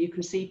employees, and you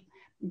can see,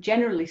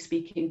 generally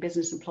speaking,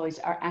 business employees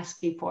are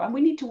asking for, and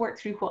we need to work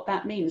through what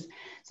that means.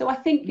 So I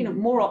think, you know,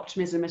 more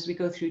optimism as we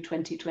go through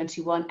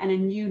 2021 and a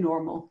new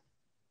normal.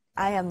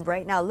 I am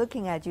right now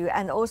looking at you,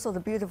 and also the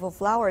beautiful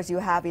flowers you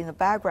have in the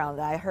background.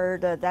 I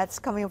heard that's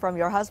coming from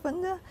your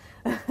husband.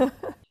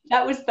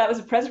 That was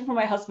a present from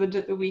my husband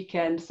at the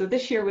weekend. So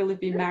this year we'll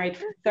have been married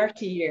for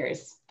 30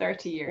 years.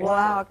 30 years.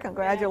 Wow,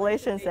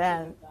 congratulations,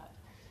 Anne.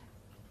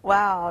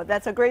 Wow,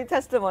 that's a great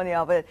testimony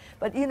of it.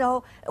 But you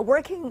know,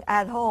 working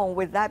at home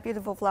with that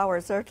beautiful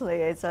flower, certainly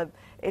it's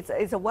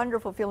a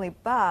wonderful feeling.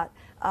 But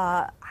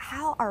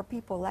how are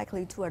people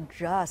likely to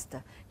adjust,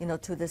 you know,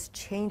 to this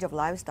change of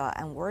lifestyle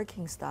and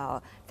working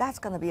style? That's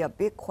going to be a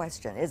big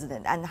question, isn't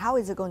it? And how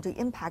is it going to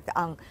impact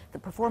on the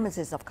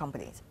performances of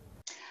companies?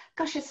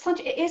 Gosh, it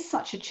is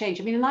such a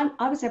change. I mean, and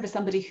I was never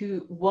somebody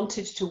who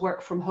wanted to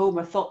work from home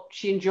or thought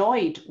she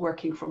enjoyed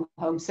working from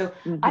home. So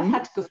I've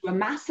had to go through a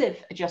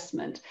massive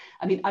adjustment.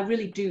 I mean, I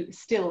really do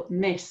still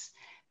miss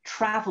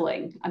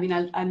traveling. I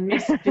mean, I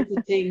miss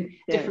visiting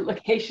different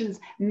locations,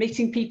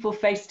 meeting people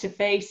face to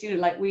face, you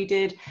know, like we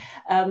did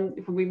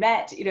when we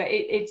met. You know,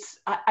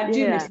 I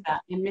do miss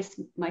that. I miss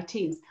my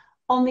teams.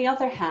 On the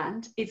other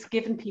hand, it's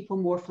given people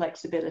more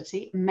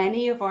flexibility.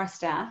 Many of our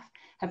staff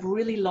have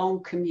really long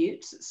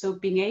commutes. So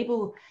being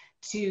able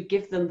to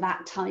give them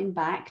that time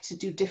back to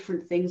do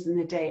different things in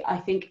the day, I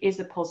think is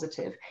a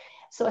positive.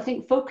 So I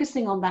think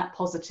focusing on that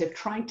positive,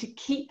 trying to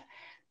keep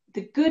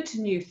the good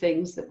new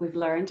things that we've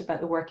learned about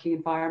the working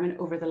environment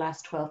over the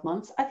last 12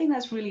 months, I think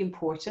that's really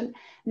important.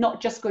 Not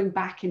just going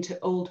back into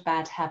old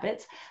bad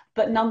habits,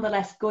 but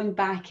nonetheless going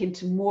back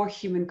into more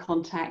human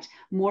contact,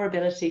 more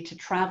ability to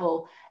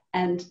travel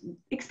and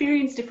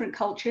experience different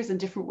cultures and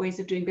different ways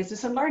of doing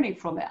business and learning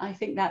from it. I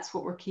think that's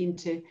what we're keen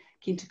to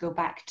go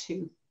back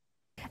to.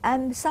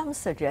 And some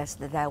suggest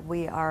that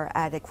we are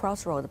at a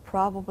crossroad.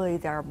 Probably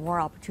there are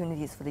more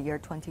opportunities for the year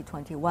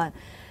 2021,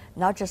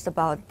 not just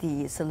about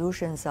the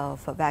solutions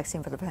of a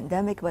vaccine for the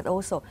pandemic, but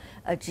also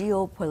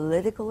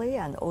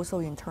geopolitically and also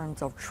in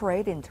terms of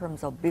trade, in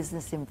terms of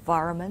business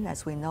environment.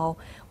 As we know,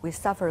 we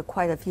suffered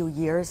quite a few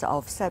years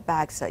of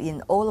setbacks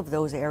in all of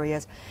those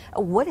areas.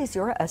 What is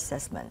your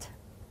assessment?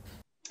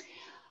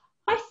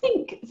 I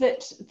think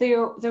that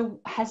there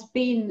has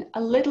been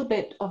a little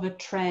bit of a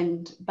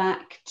trend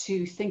back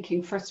to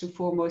thinking first and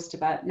foremost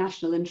about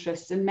national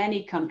interests in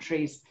many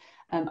countries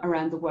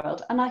around the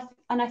world. And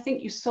I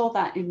think you saw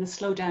that in the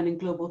slowdown in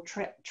global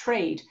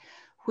trade,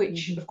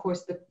 which of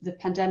course the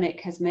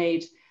pandemic has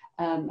made,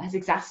 has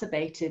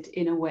exacerbated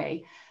in a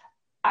way.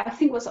 I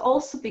think what's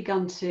also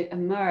begun to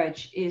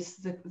emerge is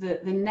the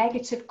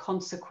negative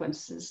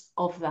consequences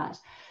of that.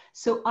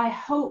 So I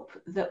hope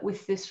that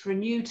with this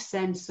renewed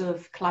sense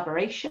of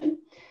collaboration,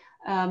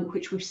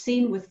 which we've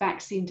seen with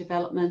vaccine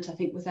development, I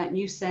think with that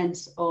new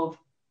sense of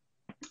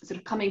sort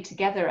of coming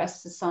together as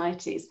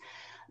societies,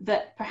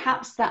 that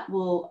perhaps that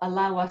will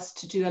allow us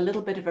to do a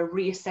little bit of a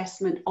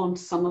reassessment on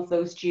some of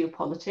those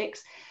geopolitics,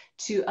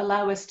 to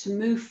allow us to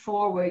move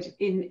forward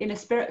in a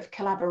spirit of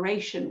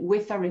collaboration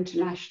with our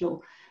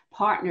international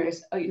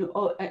partners, you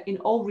know, in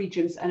all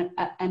regions and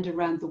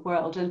around the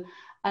world.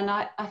 And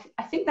I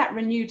think that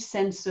renewed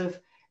sense of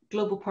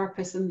global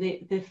purpose and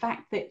the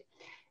fact that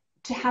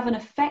to have an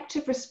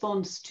effective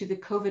response to the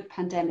COVID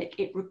pandemic,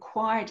 it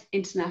required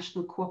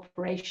international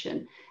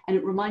cooperation, and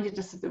it reminded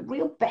us of the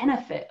real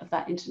benefit of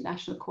that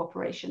international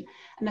cooperation.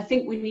 And I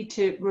think we need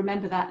to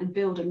remember that and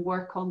build and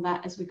work on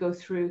that as we go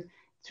through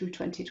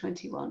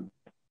 2021.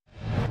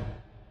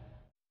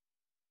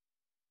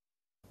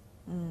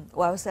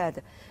 Well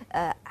said.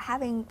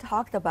 Having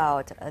talked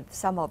about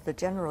some of the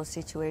general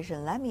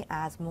situation, let me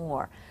ask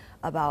more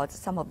about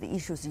some of the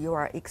issues you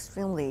are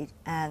extremely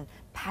and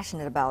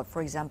passionate about,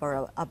 for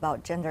example,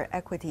 about gender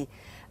equity.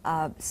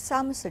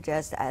 Some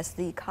suggest as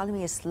the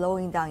economy is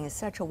slowing down in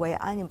such a way,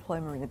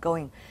 unemployment is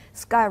going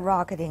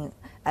skyrocketing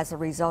as a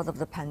result of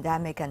the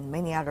pandemic and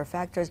many other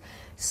factors.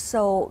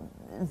 So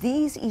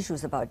these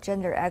issues about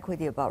gender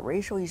equity, about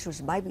racial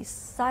issues might be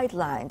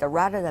sidelined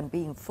rather than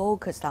being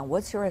focused on.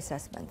 What's your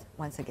assessment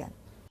once again?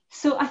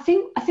 So I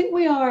think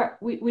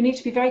we need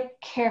to be very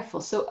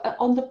careful. So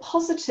on the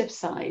positive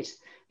side,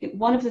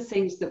 one of the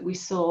things that we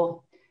saw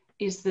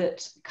is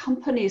that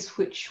companies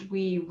which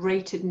we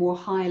rated more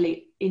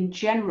highly in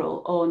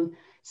general on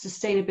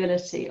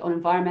sustainability, on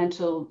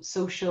environmental,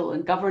 social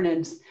and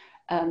governance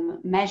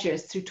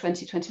measures through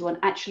 2021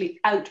 actually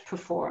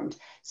outperformed.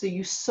 So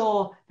you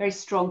saw very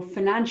strong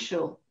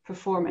financial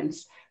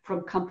performance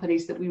from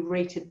companies that we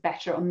rated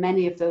better on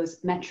many of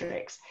those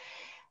metrics.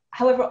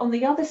 However, on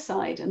the other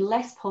side, and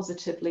less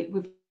positively,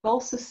 we've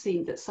also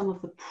seen that some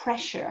of the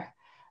pressure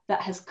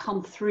that has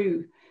come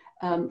through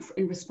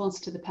in response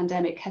to the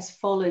pandemic has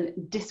fallen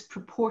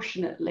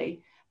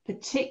disproportionately,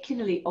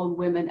 particularly on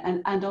women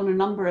and on a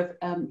number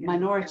of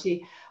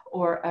minority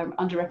or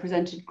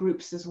underrepresented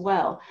groups as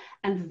well.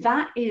 And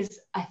that is,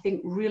 I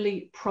think,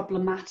 really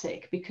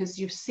problematic, because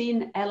you've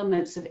seen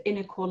elements of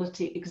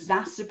inequality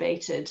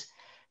exacerbated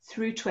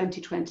through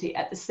 2020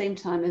 at the same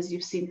time as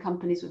you've seen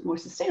companies with more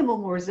sustainable,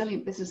 more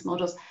resilient business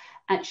models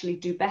actually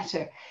do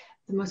better.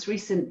 The most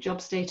recent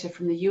jobs data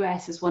from the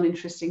US is one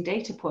interesting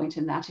data point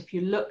in that. If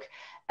you look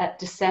at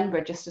December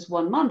just as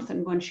 1 month,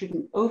 and one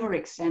shouldn't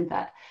overextend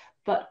that,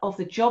 but of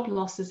the job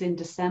losses in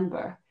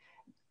December,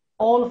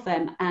 all of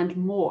them and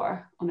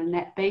more on a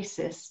net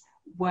basis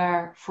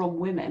were from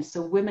women.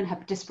 So women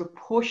have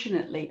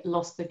disproportionately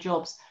lost their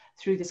jobs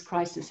through this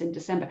crisis in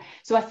December.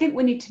 So I think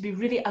we need to be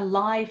really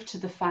alive to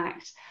the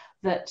fact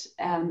that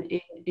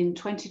in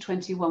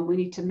 2021, we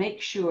need to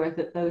make sure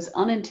that those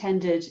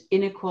unintended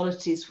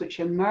inequalities which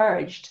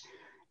emerged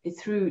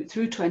through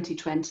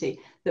 2020,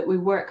 that we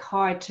work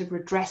hard to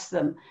redress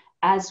them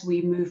as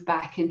we move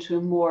back into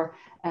a more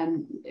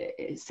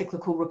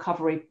cyclical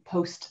recovery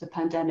post the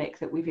pandemic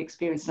that we've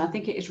experienced. And I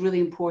think it is really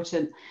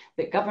important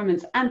that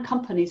governments and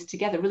companies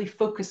together really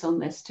focus on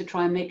this to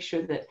try and make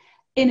sure that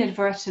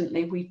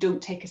inadvertently we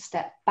don't take a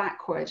step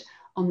backward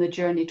on the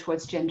journey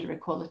towards gender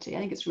equality. I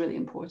think it's really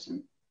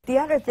important. The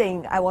other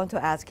thing I want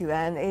to ask you,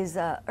 Anne, is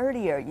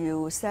earlier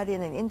you said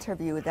in an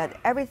interview that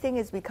everything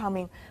is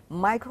becoming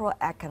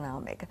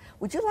microeconomic.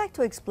 Would you like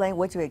to explain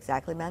what you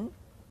exactly meant?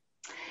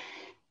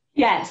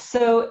 Yes.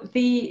 So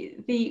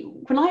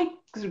when I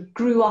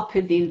grew up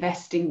in the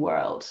investing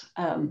world,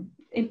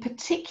 in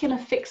particular,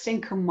 fixed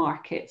income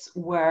markets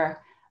were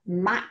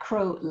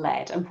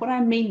macro-led. And what I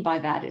mean by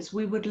that is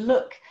we would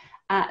look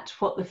at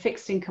what the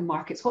fixed income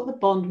markets, what the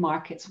bond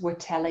markets were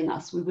telling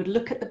us. We would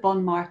look at the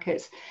bond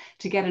markets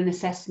to get an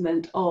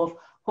assessment of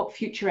what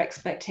future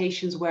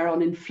expectations were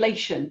on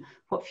inflation,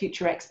 what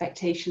future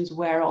expectations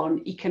were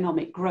on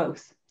economic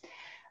growth.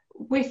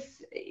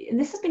 And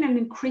this has been an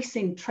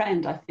increasing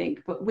trend, I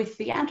think, but with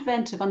the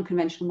advent of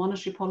unconventional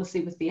monetary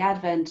policy, with the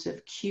advent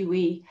of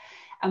QE,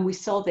 and we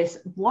saw this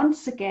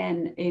once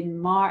again in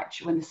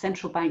March when the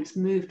central banks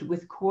moved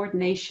with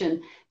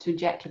coordination to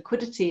inject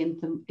liquidity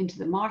into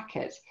the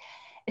market.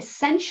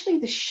 Essentially,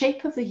 the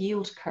shape of the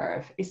yield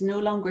curve is no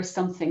longer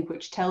something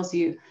which tells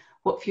you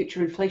what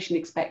future inflation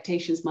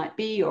expectations might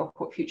be or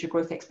what future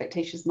growth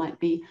expectations might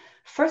be.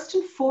 First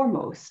and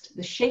foremost,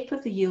 the shape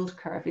of the yield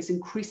curve is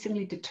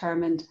increasingly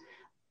determined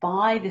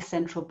by the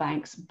central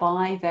banks,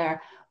 by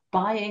their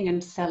buying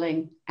and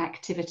selling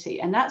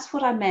activity. And that's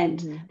what I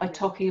meant by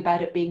talking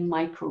about it being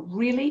micro.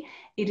 Really,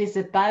 it is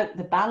about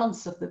the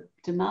balance of the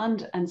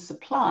demand and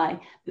supply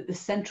that the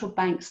central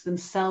banks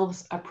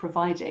themselves are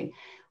providing,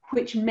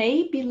 which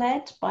may be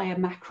led by a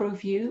macro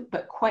view,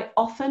 but quite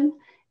often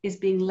is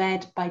being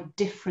led by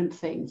different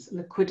things: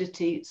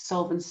 liquidity,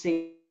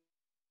 solvency,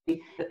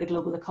 that the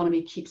global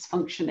economy keeps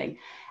functioning.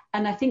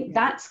 And I think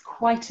that's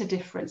quite a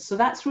difference. So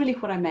that's really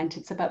what I meant.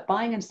 It's about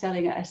buying and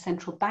selling at a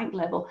central bank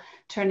level,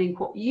 turning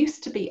what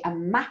used to be a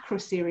macro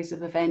series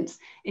of events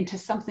into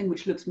something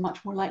which looks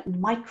much more like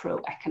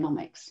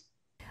microeconomics.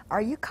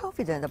 Are you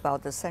confident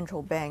about the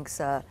central bank's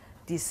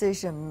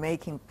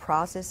decision-making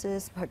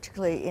processes,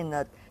 particularly in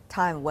a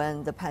time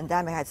when the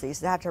pandemic has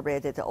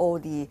exacerbated all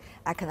the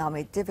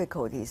economic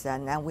difficulties,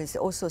 and we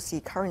also see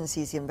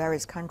currencies in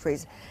various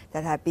countries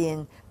that have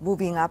been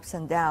moving ups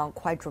and down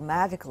quite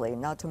dramatically,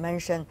 not to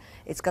mention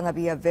it's going to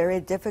be a very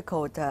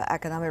difficult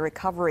economic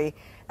recovery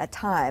at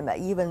time,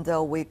 even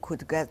though we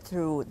could get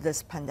through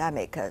this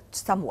pandemic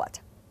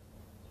somewhat?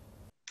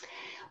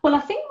 Well,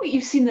 I think what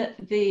you've seen that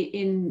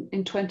in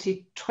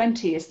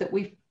 2020 is that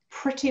we've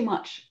pretty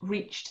much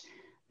reached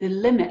the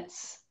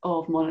limits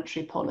of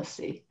monetary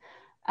policy.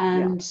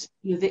 And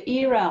you know, the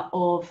era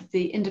of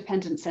the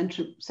independent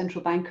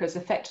central bankers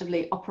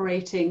effectively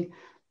operating,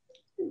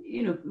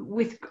 you know,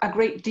 with a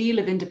great deal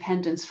of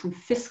independence from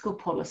fiscal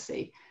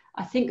policy,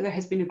 I think there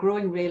has been a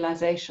growing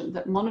realization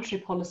that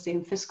monetary policy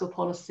and fiscal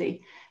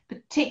policy,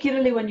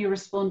 particularly when you're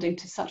responding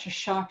to such a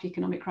sharp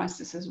economic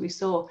crisis as we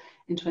saw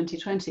in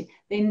 2020,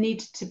 they need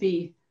to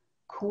be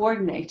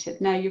coordinated.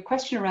 Now, your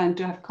question around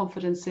do I have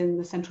confidence in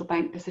the central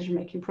bank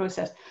decision-making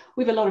process?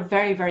 We have a lot of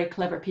very, very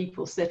clever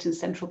people sit in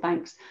central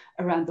banks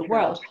around the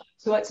world.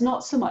 So it's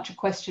not so much a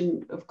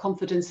question of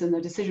confidence in the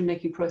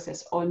decision-making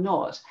process or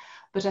not,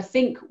 but I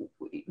think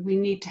we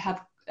need to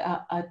have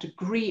a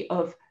degree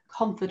of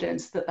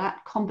confidence that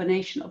that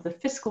combination of the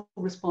fiscal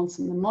response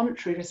and the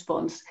monetary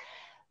response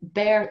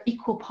bear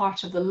equal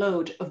part of the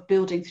load of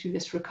building through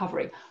this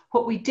recovery.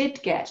 What we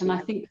did get, and I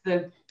think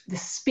the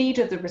speed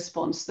of the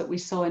response that we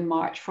saw in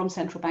March from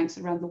central banks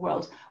around the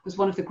world was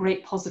one of the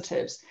great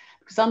positives,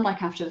 because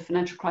unlike after the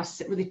financial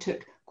crisis, it really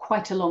took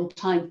quite a long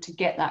time to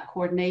get that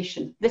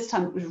coordination. This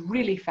time it was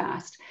really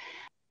fast.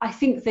 I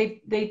think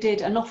they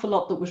did an awful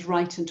lot that was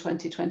right in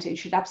 2020 and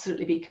should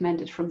absolutely be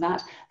commended from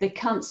that. They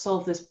can't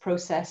solve this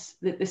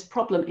this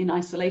problem in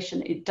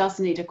isolation. It does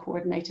need a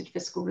coordinated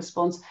fiscal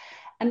response.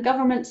 And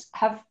governments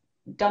have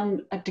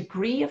done a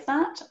degree of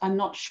that. I'm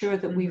not sure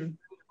that we've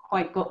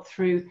quite got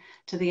through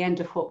to the end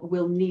of what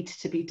will need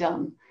to be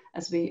done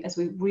as we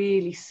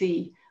really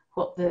see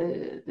what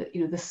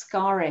the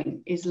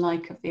scarring is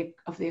like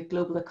of the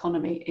global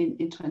economy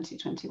in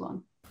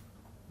 2021.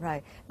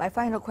 Right. My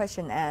final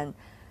question, Anne.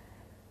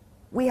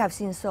 We have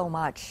seen so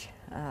much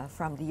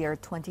from the year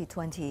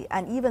 2020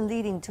 and even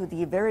leading to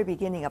the very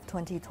beginning of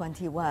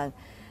 2021.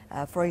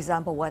 For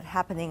example, what's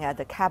happening at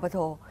the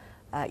Capitol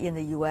in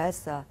the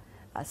US.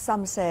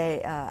 Some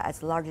say as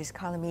the largest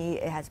economy,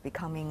 it has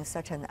becoming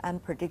such an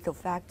unpredictable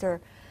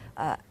factor.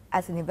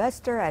 As an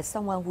investor, as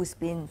someone who's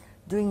been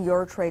doing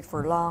your trade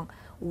for long,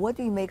 what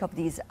do you make of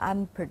these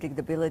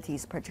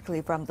unpredictabilities,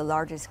 particularly from the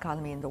largest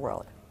economy in the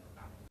world?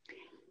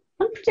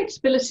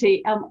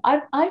 Unpredictability,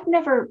 I've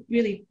never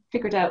really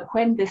figured out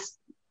when this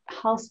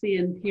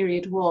halcyon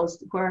period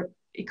was where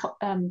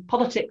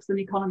politics and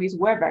economies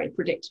were very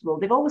predictable.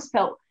 They've always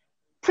felt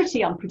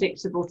pretty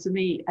unpredictable to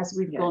me as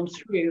we've gone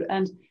through.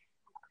 And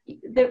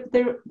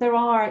there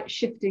are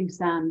shifting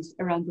sands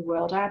around the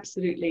world. I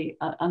absolutely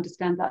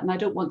understand that. And I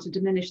don't want to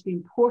diminish the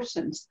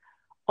importance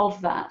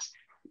of that.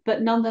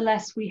 But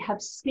nonetheless, we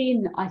have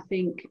seen, I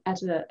think,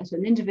 at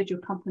an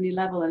individual company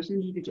level, at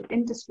an individual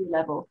industry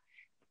level,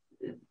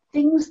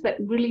 things that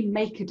really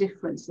make a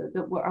difference that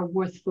are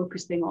worth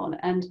focusing on.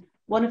 And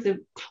one of the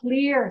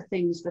clear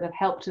things that have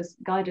helped us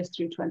guide us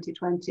through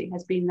 2020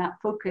 has been that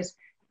focus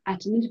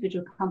at an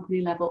individual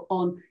company level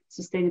on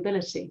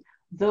sustainability.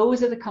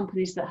 Those are the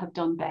companies that have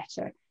done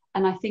better.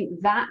 And I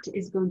think that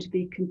is going to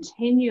be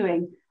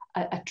continuing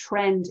a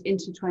trend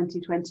into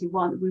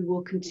 2021. We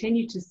will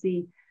continue to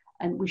see,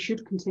 and we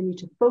should continue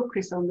to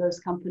focus on those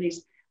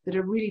companies that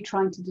are really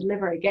trying to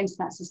deliver against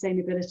that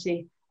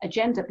sustainability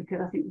agenda,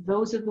 because I think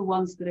those are the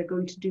ones that are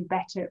going to do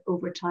better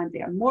over time.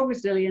 They are more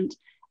resilient,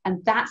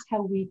 and that's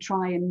how we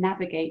try and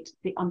navigate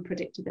the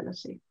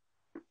unpredictability.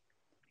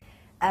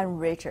 Anne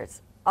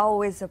Richards,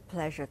 always a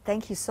pleasure.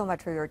 Thank you so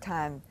much for your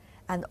time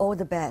and all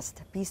the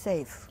best. Be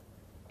safe.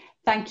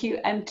 Thank you,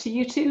 and to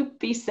you too,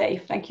 be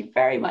safe. Thank you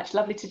very much.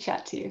 Lovely to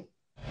chat to you.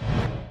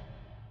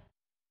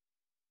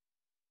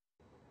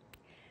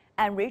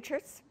 Anne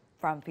Richards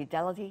from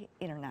Fidelity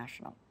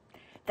International.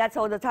 That's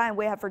all the time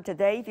we have for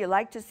today. If you'd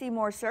like to see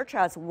more, search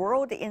us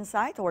World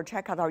Insight or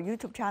check out our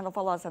YouTube channel.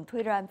 Follow us on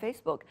Twitter and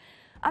Facebook.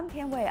 I'm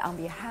Tian Wei on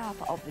behalf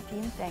of the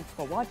team. Thanks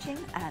for watching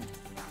and